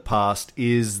reading in the past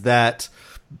is that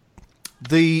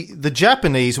the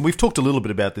Japanese, and we've talked a little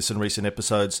bit about this in recent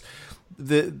episodes,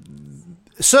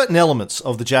 certain elements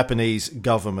of the Japanese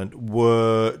government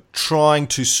were trying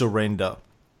to surrender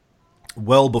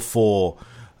well before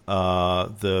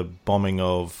the bombing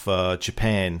of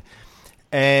Japan.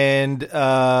 And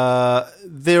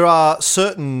there are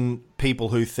certain people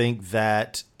who think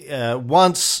that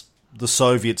once the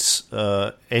Soviets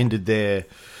ended their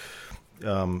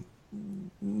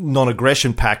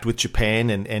non-aggression pact with Japan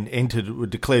and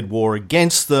declared war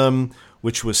against them,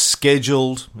 which was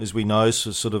scheduled, as we know,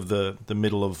 so sort of the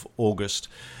middle of August,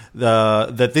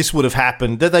 that this would have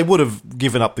happened, that they would have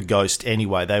given up the ghost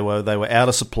anyway. They were out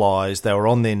of supplies. They were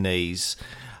on their knees.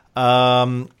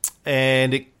 And,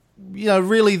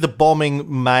 really the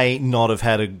bombing may not have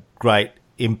had a great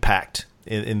impact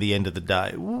in the end of the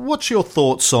day. What's your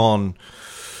thoughts on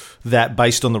that,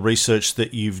 based on the research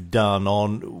that you've done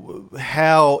on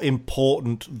how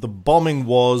important the bombing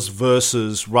was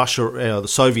versus Russia, the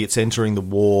Soviets entering the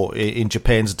war in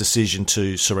Japan's decision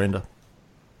to surrender?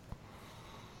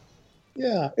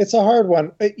 Yeah, it's a hard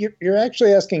one. You're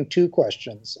actually asking two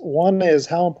questions. One is,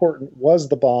 how important was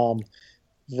the bomb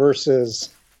versus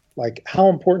how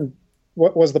important,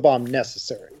 what was the bomb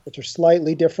necessary, which are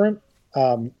slightly different.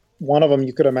 One of them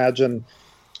you could imagine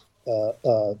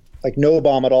no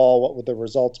bomb at all, what would the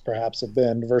results perhaps have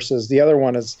been, versus the other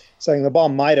one is saying the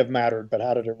bomb might have mattered, but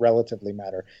how did it relatively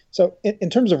matter? So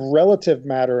in terms of relative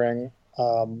mattering,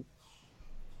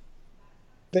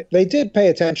 they did pay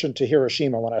attention to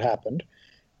Hiroshima when it happened.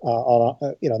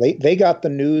 They got the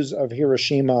news of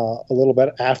Hiroshima a little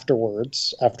bit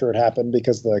afterwards, after it happened,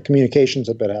 because the communications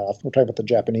had been off. We're talking about the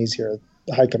Japanese here,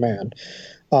 the high command.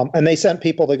 And they sent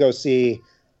people to go see,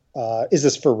 is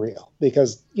this for real?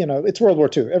 Because, it's World War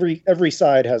II. Every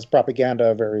side has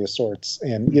propaganda of various sorts,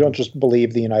 and you don't just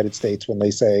believe the United States when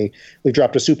they say we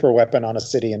dropped a super weapon on a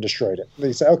city and destroyed it.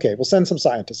 They say, okay, we'll send some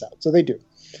scientists out. So they do.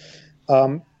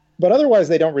 But otherwise,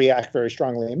 they don't react very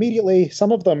strongly immediately.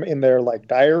 Some of them in their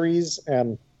diaries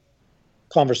and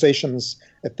conversations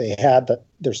that they had, that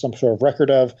there's some sort of record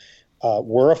of,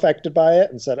 were affected by it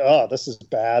and said, oh, this is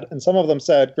bad. And some of them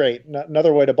said, great,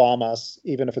 another way to bomb us,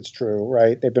 even if it's true,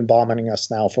 right? They've been bombing us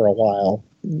now for a while.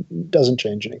 Doesn't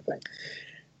change anything.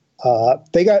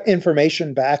 They got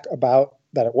information back about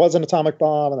that it was an atomic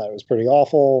bomb and that it was pretty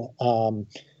awful on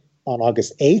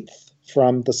August 8th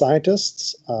from the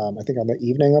scientists, I think on the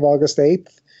evening of August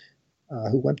 8th,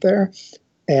 who went there.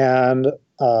 And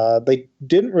they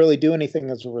didn't really do anything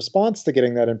as a response to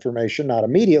getting that information, not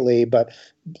immediately, but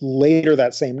later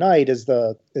that same night is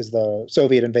the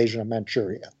Soviet invasion of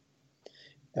Manchuria,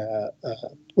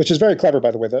 which is very clever,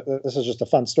 by the way. This is just a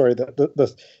fun story.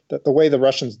 The way the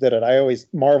Russians did it, I always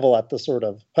marvel at the sort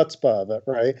of chutzpah of it,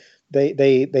 right?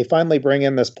 They finally bring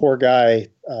in this poor guy,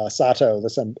 Sato,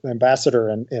 this ambassador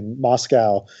in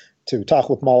Moscow, to talk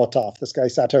with Molotov. This guy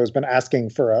Sato has been asking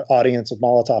for an audience with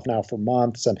Molotov now for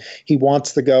months, and he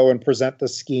wants to go and present the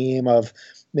scheme of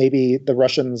maybe the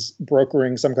Russians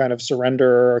brokering some kind of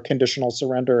surrender or conditional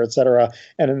surrender, et cetera.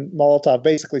 And Molotov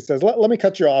basically says, let me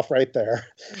cut you off right there.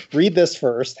 Read this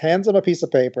first, hands him a piece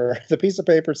of paper. The piece of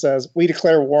paper says, we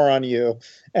declare war on you,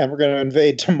 and we're going to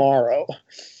invade tomorrow.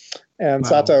 And wow.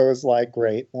 Sato is like,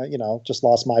 great, just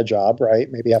lost my job, right?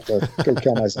 Maybe I have to go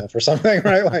kill myself or something,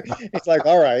 right? He's like,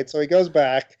 all right. So he goes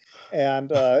back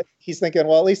and he's thinking,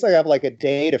 well, at least I have a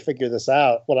day to figure this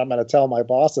out, what I'm going to tell my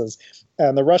bosses.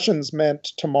 And the Russians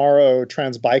meant tomorrow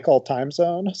Trans-Baikal time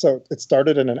zone. So it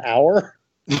started in an hour.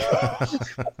 And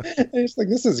it's like,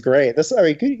 this is great.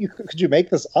 Could you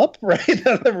make this up, right?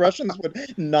 The Russians would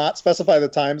not specify the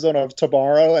time zone of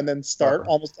tomorrow and then start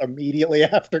almost immediately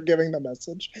after giving the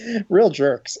message. Real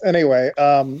jerks. Anyway,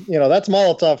 that's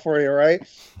Molotov for you, right?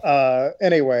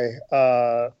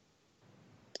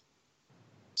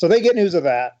 So they get news of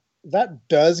that. That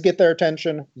does get their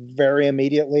attention very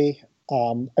immediately.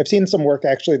 I've seen some work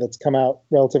actually that's come out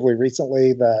relatively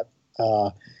recently that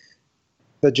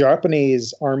the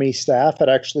Japanese army staff had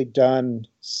actually done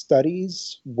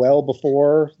studies well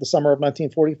before the summer of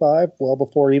 1945, well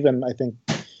before even, I think,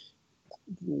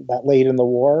 that late in the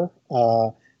war,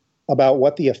 about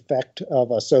what the effect of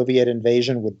a Soviet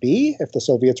invasion would be if the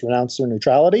Soviets renounced their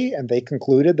neutrality. And they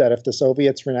concluded that if the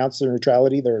Soviets renounced their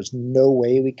neutrality, there is no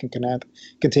way we can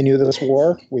continue this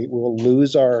war. We will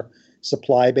lose our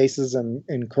supply bases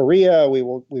in Korea. We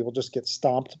will just get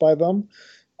stomped by them.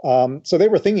 So they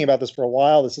were thinking about this for a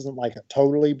while. This isn't a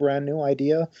totally brand new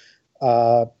idea,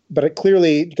 but it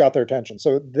clearly got their attention.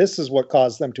 So this is what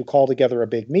caused them to call together a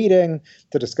big meeting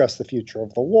to discuss the future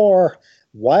of the war.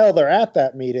 While they're at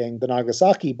that meeting, the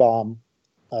Nagasaki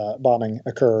bombing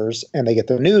occurs, and they get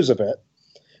the news of it.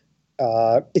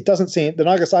 It doesn't seem the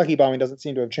Nagasaki bombing doesn't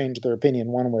seem to have changed their opinion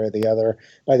one way or the other.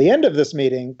 By the end of this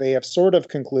meeting, they have sort of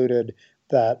concluded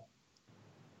that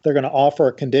they're going to offer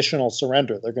a conditional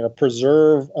surrender. They're going to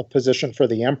preserve a position for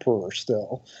the emperor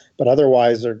still, but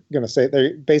otherwise they're going to say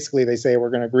they say we're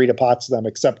going to agree to Potsdam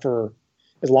except for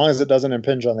as long as it doesn't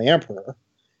impinge on the emperor,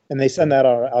 and they send that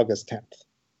on August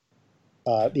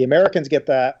 10th. The Americans get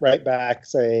that right back,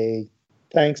 say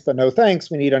thanks but no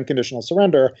thanks. We need unconditional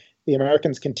surrender. The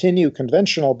Americans continue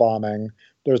conventional bombing.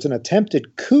 There's an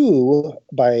attempted coup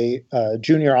by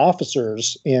junior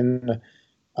officers in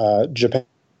Japan.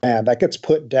 And that gets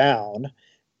put down.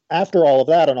 After all of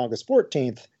that, on August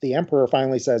 14th, the emperor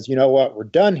finally says, you know what, we're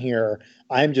done here.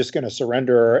 I'm just going to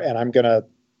surrender, and I'm going to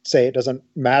say it doesn't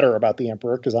matter about the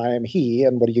emperor because I am he,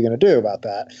 and what are you going to do about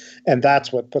that? And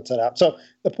that's what puts it out. So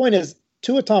the point is,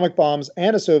 2 atomic bombs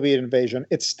and a Soviet invasion,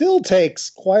 it still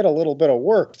takes quite a little bit of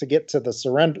work to get to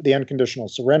the unconditional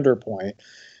surrender point.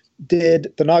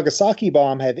 Did the Nagasaki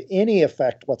bomb have any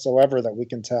effect whatsoever that we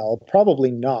can tell? Probably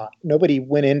not. Nobody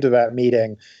went into that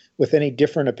meeting with any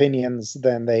different opinions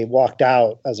than they walked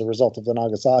out as a result of the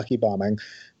Nagasaki bombing.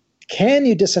 Can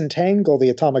you disentangle the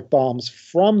atomic bombs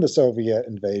from the Soviet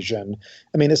invasion?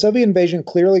 I mean, the Soviet invasion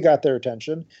clearly got their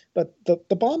attention, but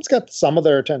the bombs got some of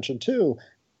their attention too.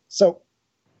 So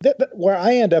where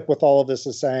I end up with all of this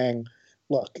is saying,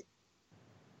 look,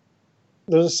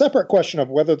 there's a separate question of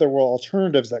whether there were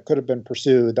alternatives that could have been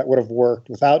pursued that would have worked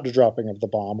without the dropping of the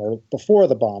bomb or before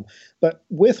the bomb. But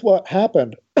with what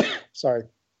happened,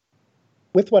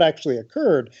 with what actually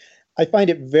occurred, I find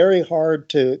it very hard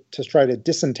to try to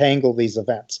disentangle these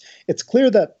events. It's clear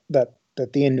that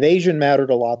the invasion mattered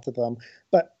a lot to them,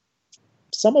 but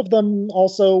some of them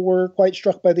also were quite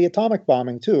struck by the atomic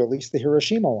bombing too, at least the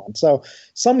Hiroshima one. So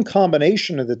some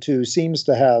combination of the two seems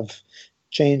to have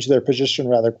change their position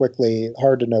rather quickly.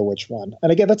 Hard to know which one.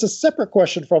 And again, that's a separate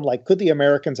question from could the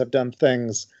Americans have done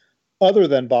things other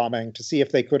than bombing to see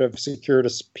if they could have secured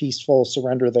a peaceful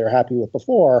surrender they're happy with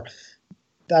before?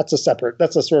 That's a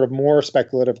sort of more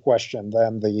speculative question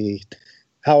than the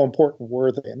how important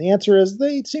were they? And the answer is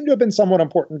they seem to have been somewhat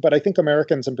important, but I think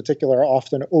Americans in particular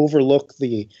often overlook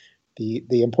the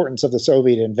importance of the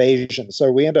Soviet invasion.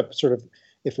 So we end up sort of,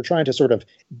 if we're trying to sort of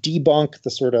debunk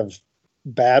the sort of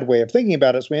bad way of thinking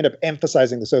about it, is we end up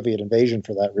emphasizing the Soviet invasion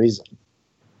for that reason.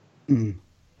 Mm.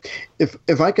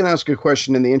 If I can ask a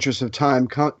question in the interest of time,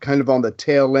 kind of on the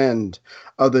tail end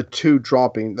of the two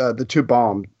bombings,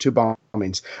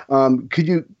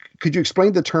 could you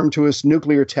explain the term to us,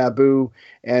 nuclear taboo,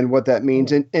 and what that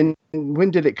means, and when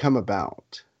did it come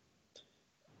about?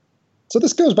 So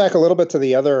this goes back a little bit to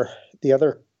the other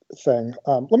thing.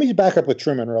 Let me back up with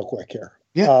Truman real quick here.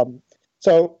 Yeah.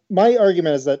 So my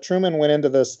argument is that Truman went into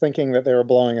this thinking that they were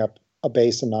blowing up a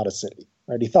base and not a city.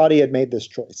 Right? He thought he had made this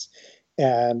choice.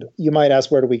 And you might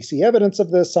ask, where do we see evidence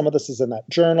of this? Some of this is in that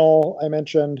journal I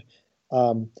mentioned.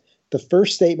 The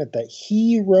first statement that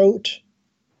he wrote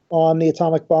on the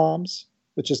atomic bombs,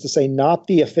 which is to say not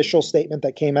the official statement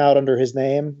that came out under his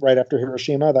name right after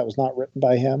Hiroshima, that was not written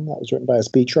by him. That was written by a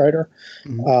speechwriter.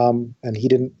 Mm-hmm. And he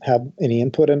didn't have any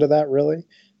input into that, really.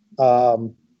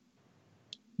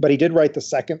 But he did write the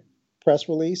second press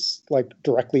release,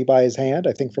 directly by his hand,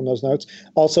 I think, from those notes.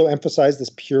 Also emphasized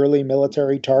this purely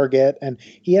military target. And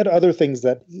he had other things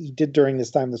that he did during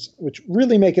this time, which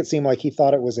really make it seem like he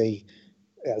thought it was a,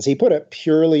 as he put it,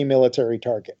 purely military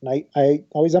target. And I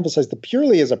always emphasize the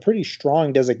purely is a pretty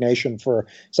strong designation for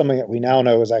something that we now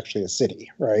know is actually a city,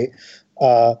 right?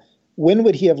 When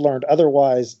would he have learned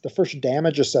otherwise? The first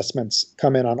damage assessments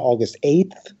come in on August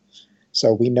 8th.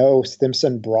 So we know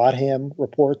Stimson brought him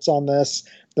reports on this.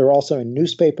 There were also in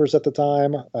newspapers at the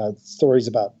time, stories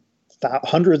about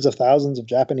hundreds of thousands of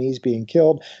Japanese being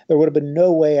killed. There would have been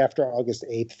no way after August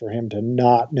 8th for him to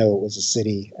not know it was a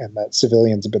city and that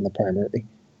civilians had been the primary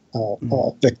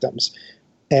victims.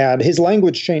 And his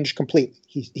language changed completely.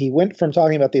 He went from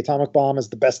talking about the atomic bomb as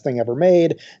the best thing ever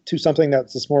made to something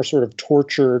that's this more sort of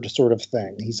tortured sort of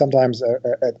thing. He sometimes,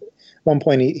 at one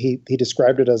point, he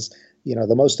described it as,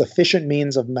 the most efficient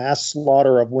means of mass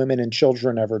slaughter of women and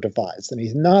children ever devised. And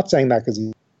he's not saying that because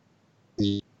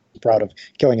he's proud of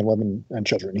killing women and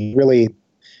children.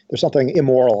 There's something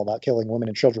immoral about killing women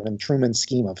and children in Truman's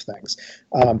scheme of things.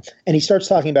 And he starts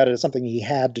talking about it as something he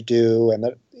had to do.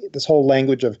 And this whole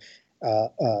language of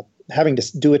having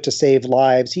to do it to save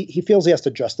lives, he feels he has to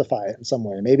justify it in some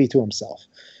way, maybe to himself.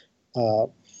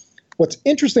 What's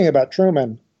interesting about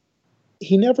Truman,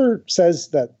 he never says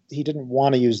that he didn't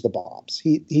want to use the bombs.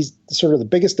 He's sort of the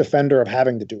biggest defender of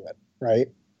having to do it, right?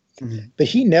 Mm-hmm. But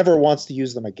he never wants to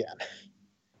use them again.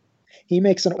 He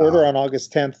makes an order on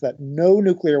August 10th that no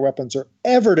nuclear weapons are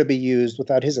ever to be used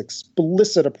without his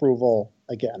explicit approval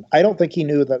again. I don't think he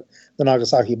knew that the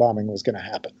Nagasaki bombing was going to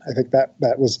happen. I think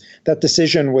that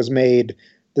decision was made,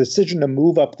 the decision to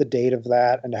move up the date of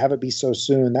that and to have it be so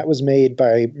soon, that was made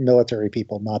by military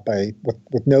people, not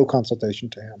with no consultation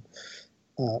to him.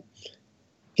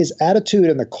 His attitude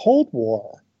in the Cold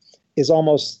War is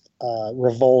almost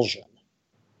revulsion.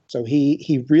 So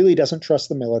he really doesn't trust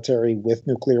the military with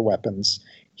nuclear weapons.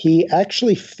 He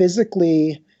actually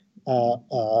physically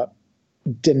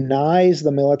denies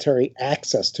the military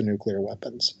access to nuclear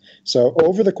weapons. So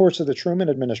over the course of the Truman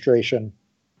administration,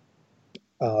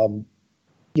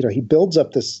 he builds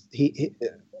up this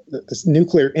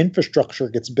nuclear infrastructure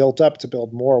gets built up to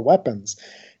build more weapons.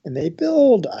 And they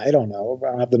build, I don't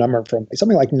have the number from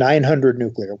something like 900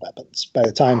 nuclear weapons by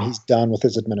the time he's done with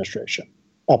his administration,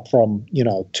 up from,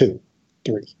 2,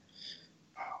 3.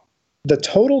 The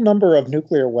total number of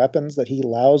nuclear weapons that he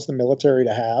allows the military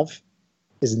to have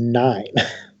is 9.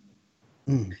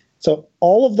 So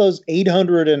all of those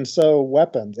 800 and so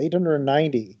weapons,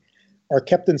 890, are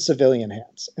kept in civilian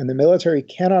hands, and the military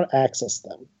cannot access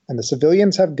them. And the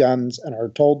civilians have guns and are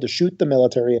told to shoot the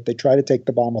military if they try to take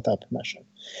the bomb without permission.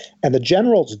 And the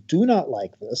generals do not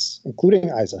like this,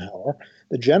 including Eisenhower.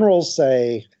 The generals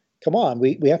say, come on,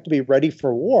 we have to be ready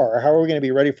for war. How are we going to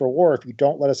be ready for war if you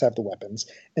don't let us have the weapons?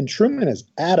 And Truman is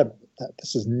adamant that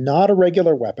this is not a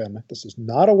regular weapon. This is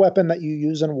not a weapon that you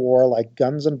use in war like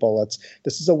guns and bullets.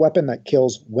 This is a weapon that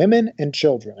kills women and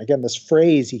children. Again, this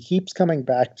phrase he keeps coming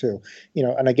back to,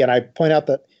 and again, I point out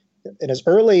that in his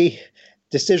early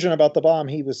decision about the bomb,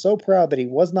 he was so proud that he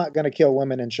was not going to kill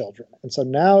women and children. And so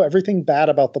now everything bad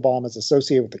about the bomb is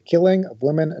associated with the killing of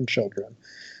women and children.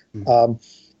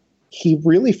 He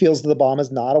really feels that the bomb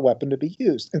is not a weapon to be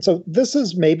used. And so this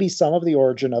is maybe some of the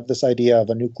origin of this idea of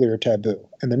a nuclear taboo.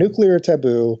 And the nuclear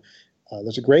taboo,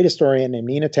 there's a great historian named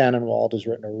Nina Tannenwald who's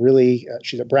written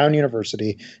she's at Brown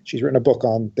University. She's written a book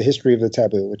on the history of the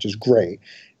taboo, which is great.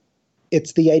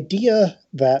 It's the idea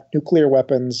that nuclear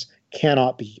weapons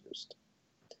cannot be used.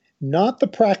 Not the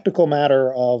practical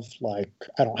matter of I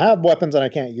don't have weapons and I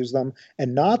can't use them,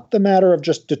 and not the matter of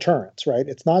just deterrence, right?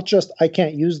 It's not just I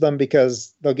can't use them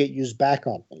because they'll get used back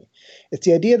on me. It's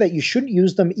the idea that you shouldn't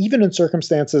use them even in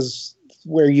circumstances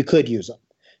where you could use them.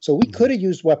 So we could have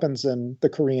used weapons in the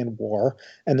Korean War,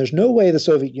 and there's no way the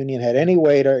Soviet Union had any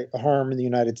way to harm the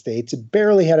United States. It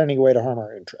barely had any way to harm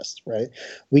our interests, right?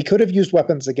 We could have used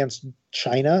weapons against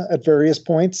China at various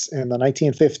points in the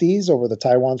 1950s over the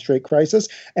Taiwan Strait crisis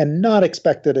and not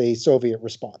expected a Soviet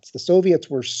response. The Soviets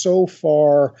were so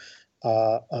far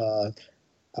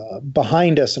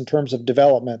behind us in terms of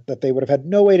development that they would have had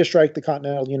no way to strike the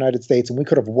continental United States, and we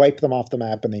could have wiped them off the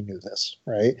map, and they knew this,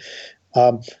 right?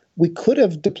 We could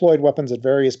have deployed weapons at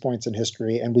various points in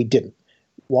history, and we didn't.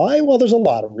 Why? Well, there's a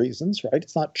lot of reasons, right?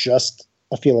 It's not just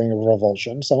a feeling of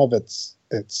revulsion. Some of it's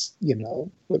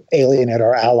alienate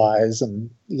our allies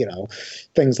and,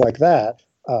 things like that,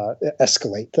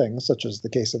 escalate things, such as the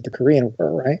case of the Korean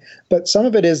War, right? But some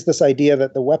of it is this idea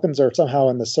that the weapons are somehow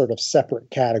in this sort of separate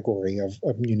category of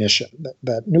munition,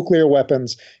 that nuclear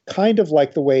weapons, kind of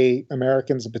like the way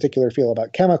Americans in particular feel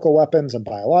about chemical weapons and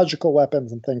biological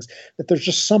weapons and things, that there's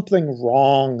just something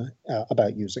wrong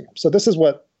about using them. So this is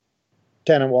what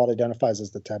Tannenwald identifies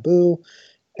as the taboo.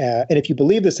 And if you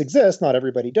believe this exists, not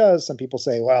everybody does. Some people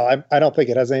say, well, I don't think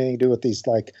it has anything to do with these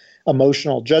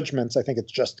emotional judgments. I think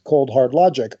it's just cold, hard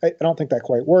logic. I don't think that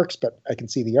quite works, but I can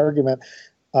see the argument.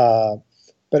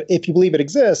 But if you believe it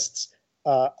exists,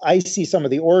 I see some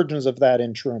of the origins of that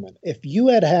in Truman. If you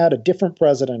had had a different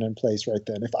president in place right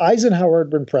then, if Eisenhower had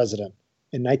been president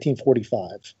in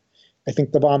 1945, I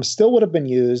think the bombs still would have been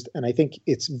used, and I think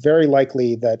it's very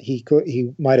likely that he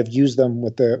might have used them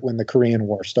when the Korean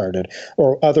War started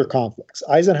or other conflicts.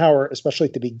 Eisenhower, especially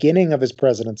at the beginning of his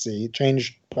presidency,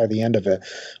 changed by the end of it,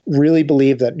 really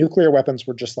believed that nuclear weapons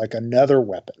were just like another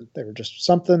weapon. They were just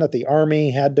something that the army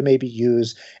had to maybe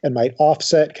use and might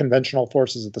offset conventional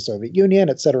forces of the Soviet Union,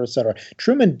 et cetera, et cetera.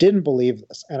 Truman didn't believe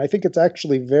this, and I think it's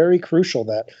actually very crucial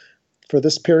that for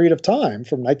this period of time,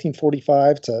 from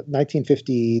 1945 to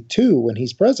 1952, when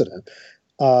he's president,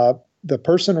 the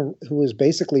person who was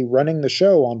basically running the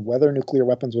show on whether nuclear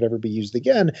weapons would ever be used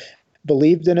again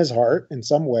believed in his heart in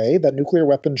some way that nuclear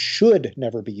weapons should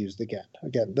never be used again.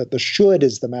 Again, that the should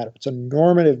is the matter. It's a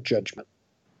normative judgment.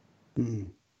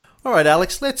 All right,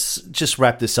 Alex, let's just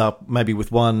wrap this up maybe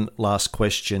with one last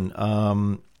question.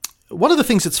 One of the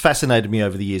things that's fascinated me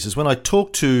over the years is when I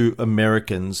talk to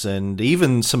Americans and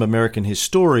even some American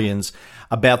historians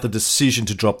about the decision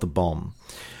to drop the bomb.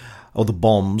 or the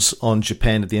bombs on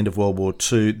Japan at the end of World War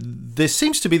II, there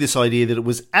seems to be this idea that it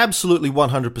was absolutely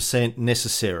 100%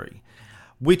 necessary,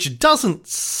 which doesn't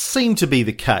seem to be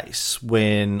the case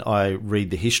when I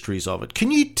read the histories of it.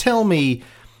 Can you tell me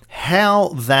how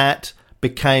that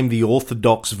became the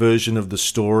orthodox version of the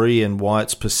story and why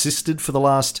it's persisted for the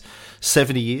last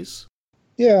 70 years?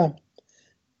 Yeah.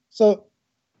 So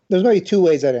there's maybe two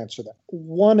ways I'd answer that.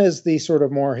 One is the sort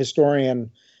of more historian,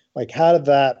 like how did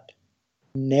that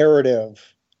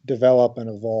narrative develop and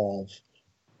evolve?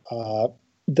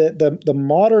 The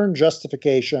modern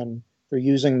justification for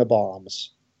using the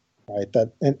bombs, right?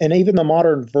 That and even the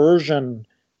modern version,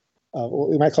 what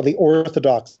we might call the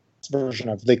orthodox version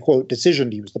of the quote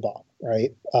decision to use the bomb,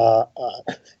 right?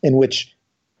 In which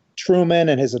Truman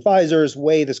and his advisors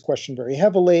weigh this question very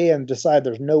heavily and decide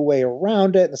there's no way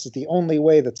around it. This is the only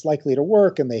way that's likely to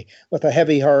work, and they, with a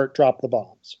heavy heart, drop the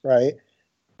bombs, right?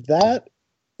 That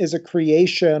is a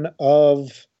creation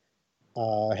of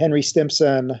Henry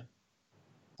Stimson,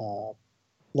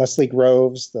 Leslie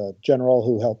Groves, the general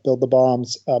who helped build the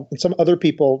bombs, and some other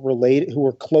people related who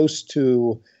were close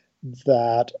to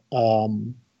that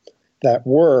that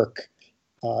work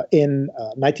in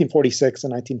 1946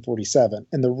 and 1947.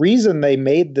 And the reason they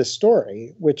made this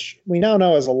story, which we now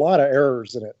know has a lot of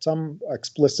errors in it, some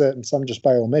explicit and some just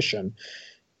by omission,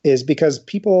 is because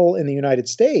people in the United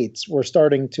States were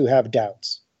starting to have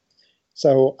doubts.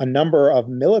 So a number of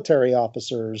military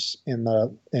officers in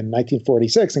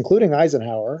 1946, including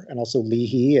Eisenhower and also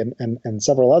Leahy and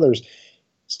several others,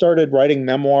 started writing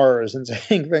memoirs and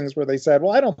saying things where they said,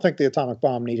 well, I don't think the atomic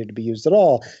bomb needed to be used at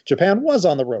all. Japan was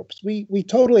on the ropes. We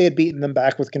totally had beaten them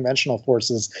back with conventional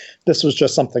forces. This was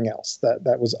just something else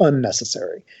that was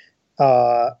unnecessary.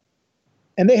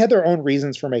 And they had their own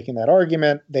reasons for making that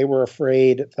argument. They were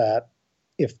afraid that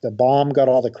if the bomb got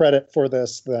all the credit for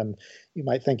this, then you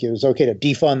might think it was okay to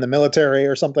defund the military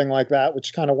or something like that,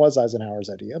 which kind of was Eisenhower's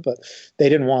idea, but they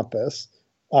didn't want this.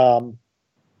 In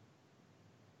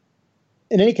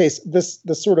any case, this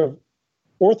sort of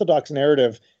orthodox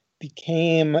narrative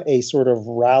became a sort of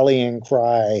rallying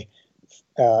cry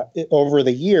over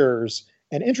the years,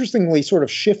 and interestingly sort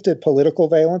of shifted political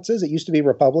valences. It used to be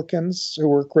Republicans who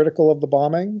were critical of the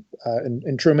bombing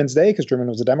in Truman's day, because Truman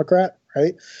was a Democrat,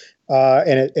 right?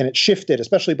 And it shifted,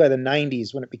 especially by the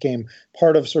 90s, when it became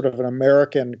part of sort of an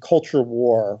American culture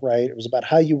war, right? It was about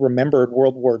how you remembered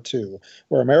World War II.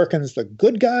 Were Americans the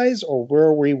good guys, or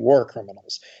were we war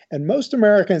criminals? And most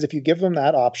Americans, if you give them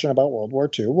that option about World War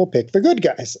II, will pick the good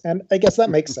guys. And I guess that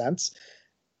makes sense.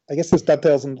 I guess this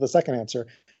dovetails into the second answer.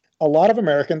 A lot of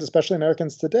Americans, especially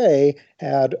Americans today,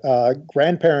 had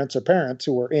grandparents or parents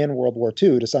who were in World War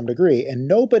II to some degree, and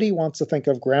nobody wants to think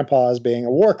of grandpa as being a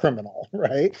war criminal,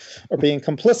 right? Or being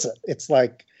complicit. It's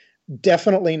like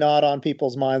definitely not on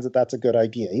people's minds that that's a good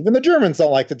idea. Even the Germans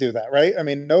don't like to do that, right? I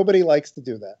mean, nobody likes to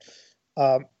do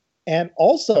that. And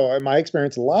also, in my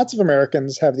experience, lots of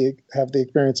Americans have the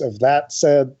experience of that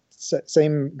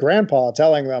same grandpa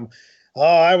telling them, "Oh,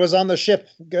 I was on the ship,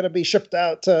 going to be shipped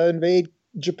out to invade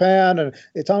Japan, and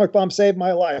the atomic bomb saved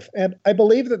my life." And I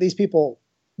believe that these people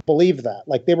believe that.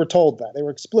 Like, they were told that. They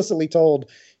were explicitly told,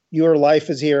 your life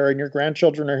is here, and your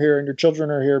grandchildren are here, and your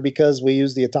children are here because we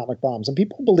use the atomic bombs. And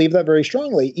people believe that very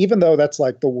strongly, even though that's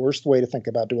like the worst way to think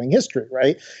about doing history,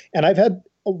 right? And I've had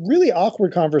really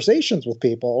awkward conversations with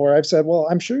people where I've said, well,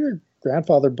 I'm sure your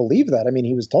grandfather believed that. I mean,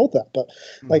 he was told that, but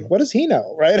like, what does he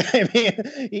know, right? I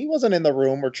mean, he wasn't in the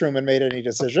room where Truman made any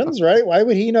decisions, right? Why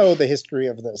would he know the history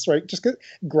of this, right? Just 'cause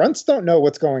grunts don't know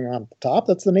what's going on at the top.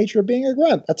 That's the nature of being a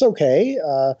grunt. That's okay.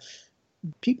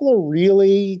 People are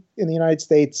really, in the United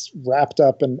States, wrapped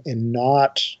up in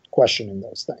not questioning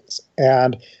those things.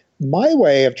 And my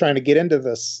way of trying to get into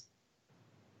this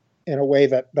in a way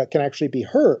that can actually be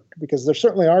heard, because there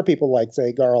certainly are people like,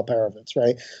 say, Garl Parovitz,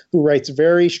 right, who writes a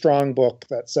very strong book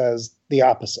that says the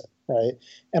opposite, right?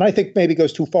 And I think maybe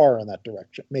goes too far in that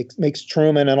direction, makes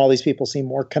Truman and all these people seem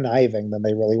more conniving than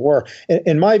they really were.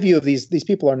 In my view, these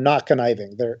people are not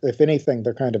conniving. They're, if anything,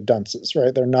 they're kind of dunces,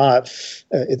 right? They're not.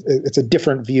 It's a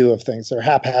different view of things. They're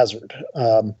haphazard,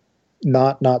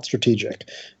 not strategic.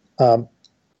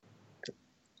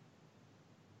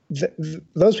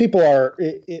 Those people are.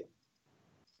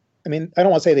 I mean, I don't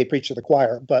want to say they preach to the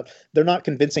choir, but they're not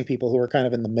convincing people who are kind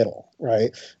of in the middle, right?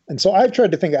 And so I've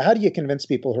tried to think, how do you convince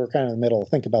people who are kind of in the middle,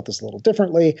 think about this a little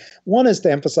differently? One is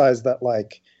to emphasize that,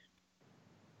 like,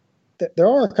 there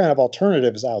are kind of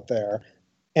alternatives out there.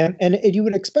 And you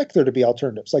would expect there to be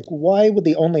alternatives. Like, why would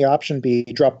the only option be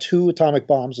drop 2 atomic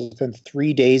bombs within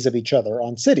 3 days of each other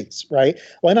on cities, right?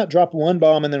 Why not drop 1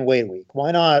 bomb and then wait a week?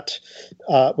 Why not,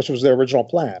 which was their original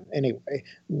plan anyway,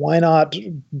 why not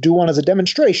do one as a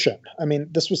demonstration? I mean,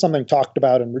 this was something talked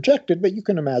about and rejected, but you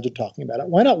can imagine talking about it.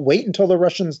 Why not wait until the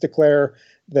Russians declare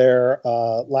their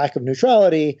lack of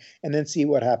neutrality and then see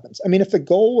what happens? I mean, if the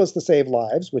goal was to save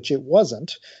lives, which it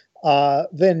wasn't,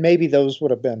 then maybe those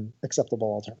would have been acceptable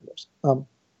alternatives.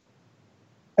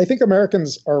 I think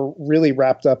Americans are really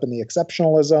wrapped up in the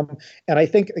exceptionalism. And I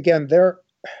think, again,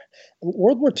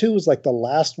 World War II was like the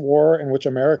last war in which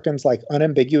Americans like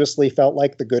unambiguously felt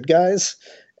like the good guys.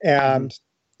 And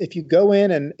if you go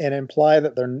in and imply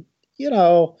that they're,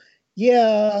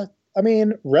 yeah, I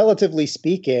mean, relatively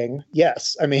speaking,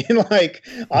 yes. I mean, like,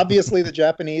 obviously the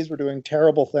Japanese were doing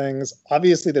terrible things.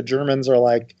 Obviously the Germans are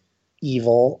like,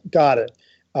 evil, got it.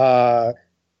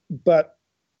 But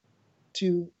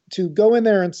to go in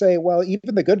there and say, well,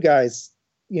 even the good guys,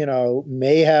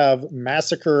 may have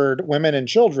massacred women and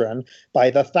children by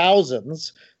the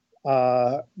thousands,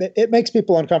 it makes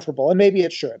people uncomfortable, and maybe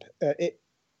it should.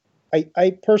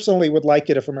 I personally would like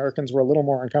it if Americans were a little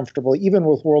more uncomfortable, even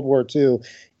with World War II.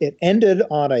 It ended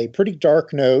on a pretty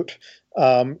dark note.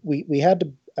 We had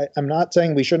to. I'm not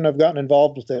saying we shouldn't have gotten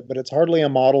involved with it, but it's hardly a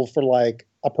model for like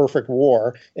a perfect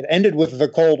war. It ended with the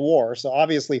Cold War, so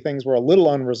obviously things were a little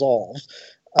unresolved.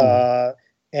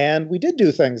 And we did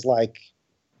do things like,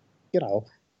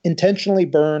 intentionally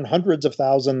burn hundreds of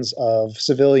thousands of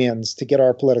civilians to get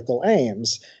our political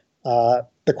aims.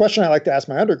 The question I like to ask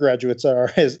my undergraduates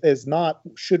is not,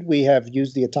 should we have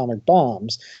used the atomic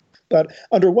bombs? But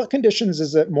under what conditions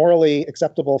is it morally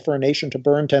acceptable for a nation to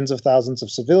burn tens of thousands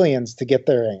of civilians to get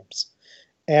their aims?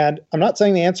 And I'm not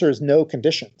saying the answer is no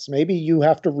conditions. Maybe you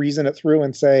have to reason it through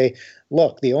and say,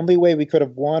 look, the only way we could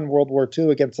have won World War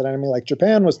II against an enemy like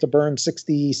Japan was to burn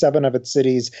 67 of its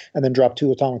cities and then drop 2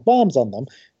 atomic bombs on them.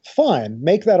 Fine,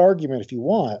 make that argument if you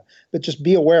want, but just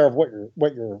be aware of what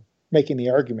you're making the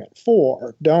argument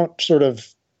for. Don't sort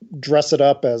of dress it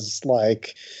up as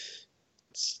like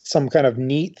some kind of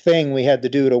neat thing we had to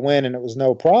do to win and it was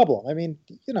no problem. I mean,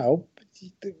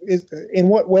 in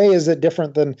what way is it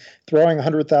different than throwing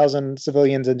 100,000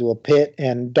 civilians into a pit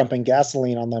and dumping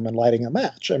gasoline on them and lighting a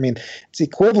match? I mean, it's the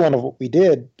equivalent of what we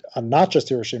did on not just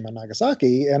Hiroshima and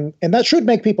Nagasaki, and that should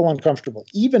make people uncomfortable,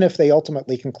 even if they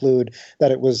ultimately conclude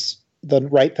that it was the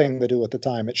right thing to do at the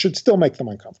time. It should still make them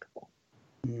uncomfortable.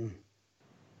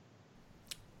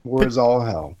 War is all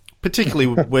hell. Particularly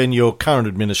when your current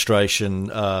administration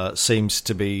seems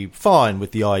to be fine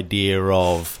with the idea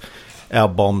of our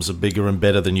bombs are bigger and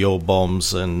better than your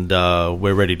bombs, and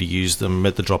we're ready to use them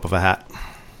at the drop of a hat.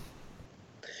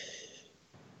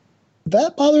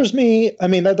 That bothers me. I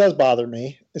mean, that does bother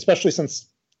me, especially since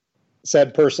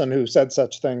said person who said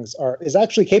such things is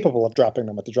actually capable of dropping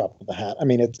them at the drop of a hat. I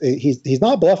mean, he's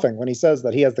not bluffing when he says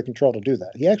that he has the control to do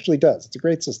that. He actually does. It's a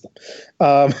great system.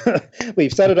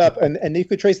 We've set it up, and you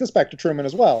could trace this back to Truman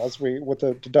as well,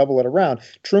 to double it around.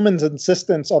 Truman's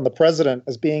insistence on the president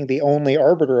as being the only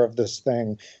arbiter of this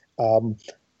thing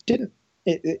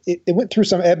it went through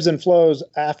some ebbs and flows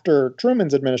after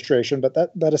Truman's administration, but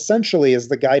that essentially is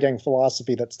the guiding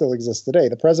philosophy that still exists today.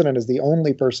 The president is the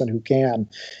only person who can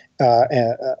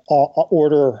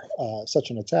order such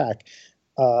an attack.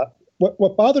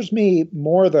 What bothers me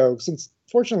more, though, since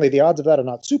fortunately the odds of that are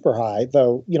not super high,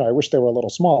 though, I wish they were a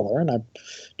little smaller, and I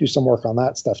do some work on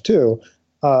that stuff too.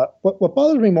 What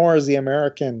bothers me more is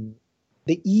the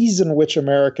ease in which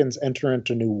Americans enter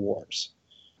into new wars.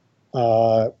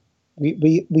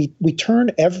 We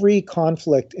turn every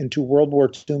conflict into World War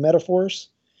II metaphors.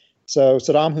 So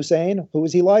Saddam Hussein, who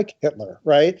was he like? Hitler,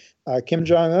 right? Kim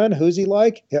Jong-un, who's he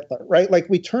like? Hitler, right? Like,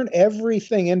 we turn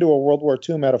everything into a World War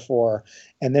II metaphor,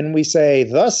 and then we say,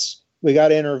 thus, we got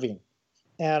to intervene.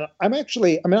 And I'm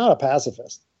not a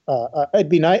pacifist. I'd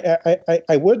be nice.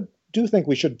 I would do think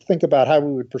we should think about how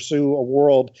we would pursue a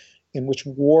world in which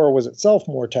war was itself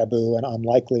more taboo and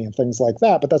unlikely and things like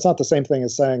that. But that's not the same thing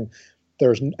as saying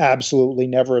there's absolutely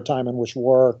never a time in which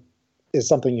war is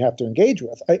something you have to engage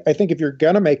with. I think if you're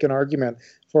going to make an argument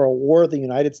for a war the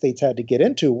United States had to get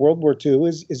into, World War II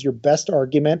is your best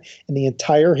argument in the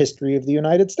entire history of the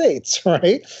United States,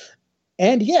 right?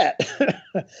 And yet,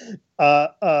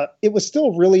 it was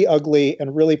still really ugly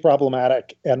and really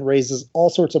problematic and raises all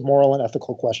sorts of moral and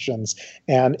ethical questions,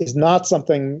 and is not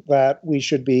something that we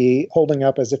should be holding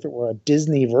up as if it were a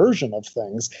Disney version of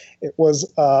things. It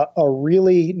was a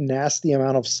really nasty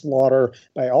amount of slaughter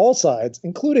by all sides,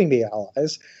 including the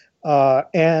Allies,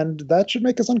 and that should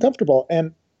make us uncomfortable.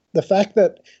 And the fact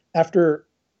that after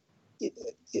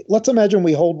let's imagine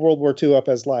we hold World War II up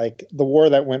as like the war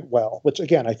that went well, which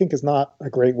again, I think is not a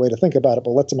great way to think about it,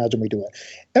 but let's imagine we do it.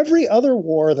 Every other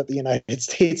war that the United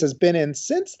States has been in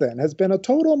since then has been a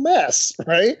total mess,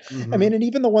 right? I mean, and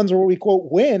even the ones where we quote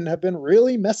win have been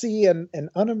really messy and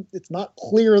it's not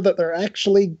clear that they're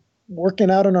actually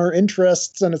working out in our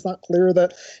interests, and it's not clear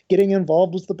that getting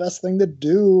involved was the best thing to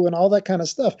do and all that kind of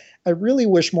stuff. I really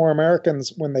wish more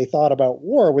Americans, when they thought about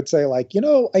war, would say like,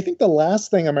 I think the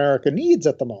last thing America needs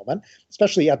at the moment,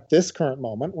 especially at this current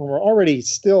moment when we're already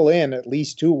still in at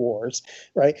least 2 wars,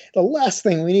 right? The last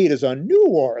thing we need is a new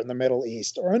war in the Middle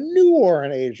East or a new war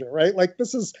in Asia, right? Like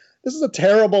this is a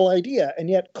terrible idea. And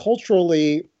yet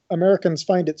culturally, Americans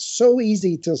find it so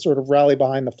easy to sort of rally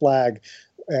behind the flag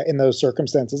in those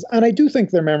circumstances. And I do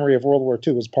think their memory of World War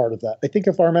II is part of that. I think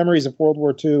if our memories of World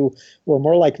War II were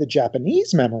more like the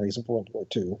Japanese memories of World War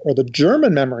II or the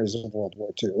German memories of World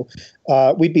War II,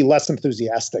 we'd be less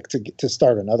enthusiastic to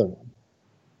start another one.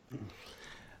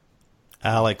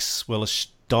 Alex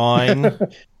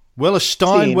Wellerstein.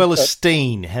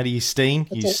 Wellerstein. How do you steen?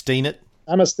 You steen it?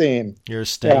 I'm a steen. You're a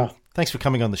steen. Yeah. Thanks for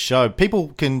coming on the show. People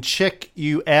can check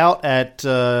you out at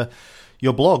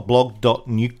your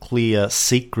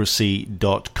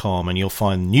blog.nuclearsecrecy.com, and you'll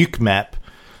find Nuke Map.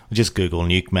 Just Google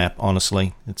Nuke Map,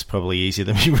 honestly. It's probably easier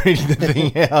than me reading the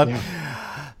thing out.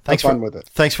 Have fun with it.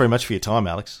 Thanks very much for your time,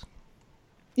 Alex.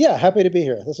 Yeah, happy to be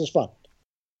here. This is fun.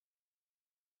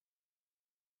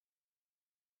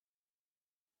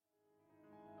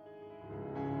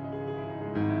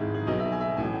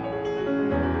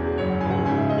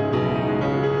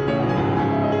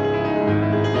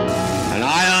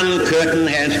 The curtain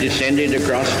has descended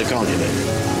across the continent.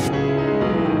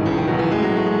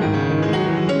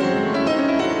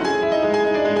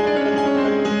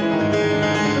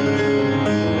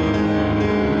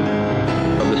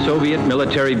 Of the Soviet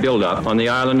military buildup on the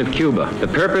island of Cuba. The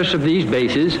purpose of these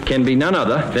bases can be none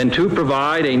other than to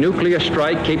provide a nuclear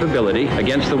strike capability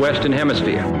against the Western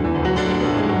Hemisphere.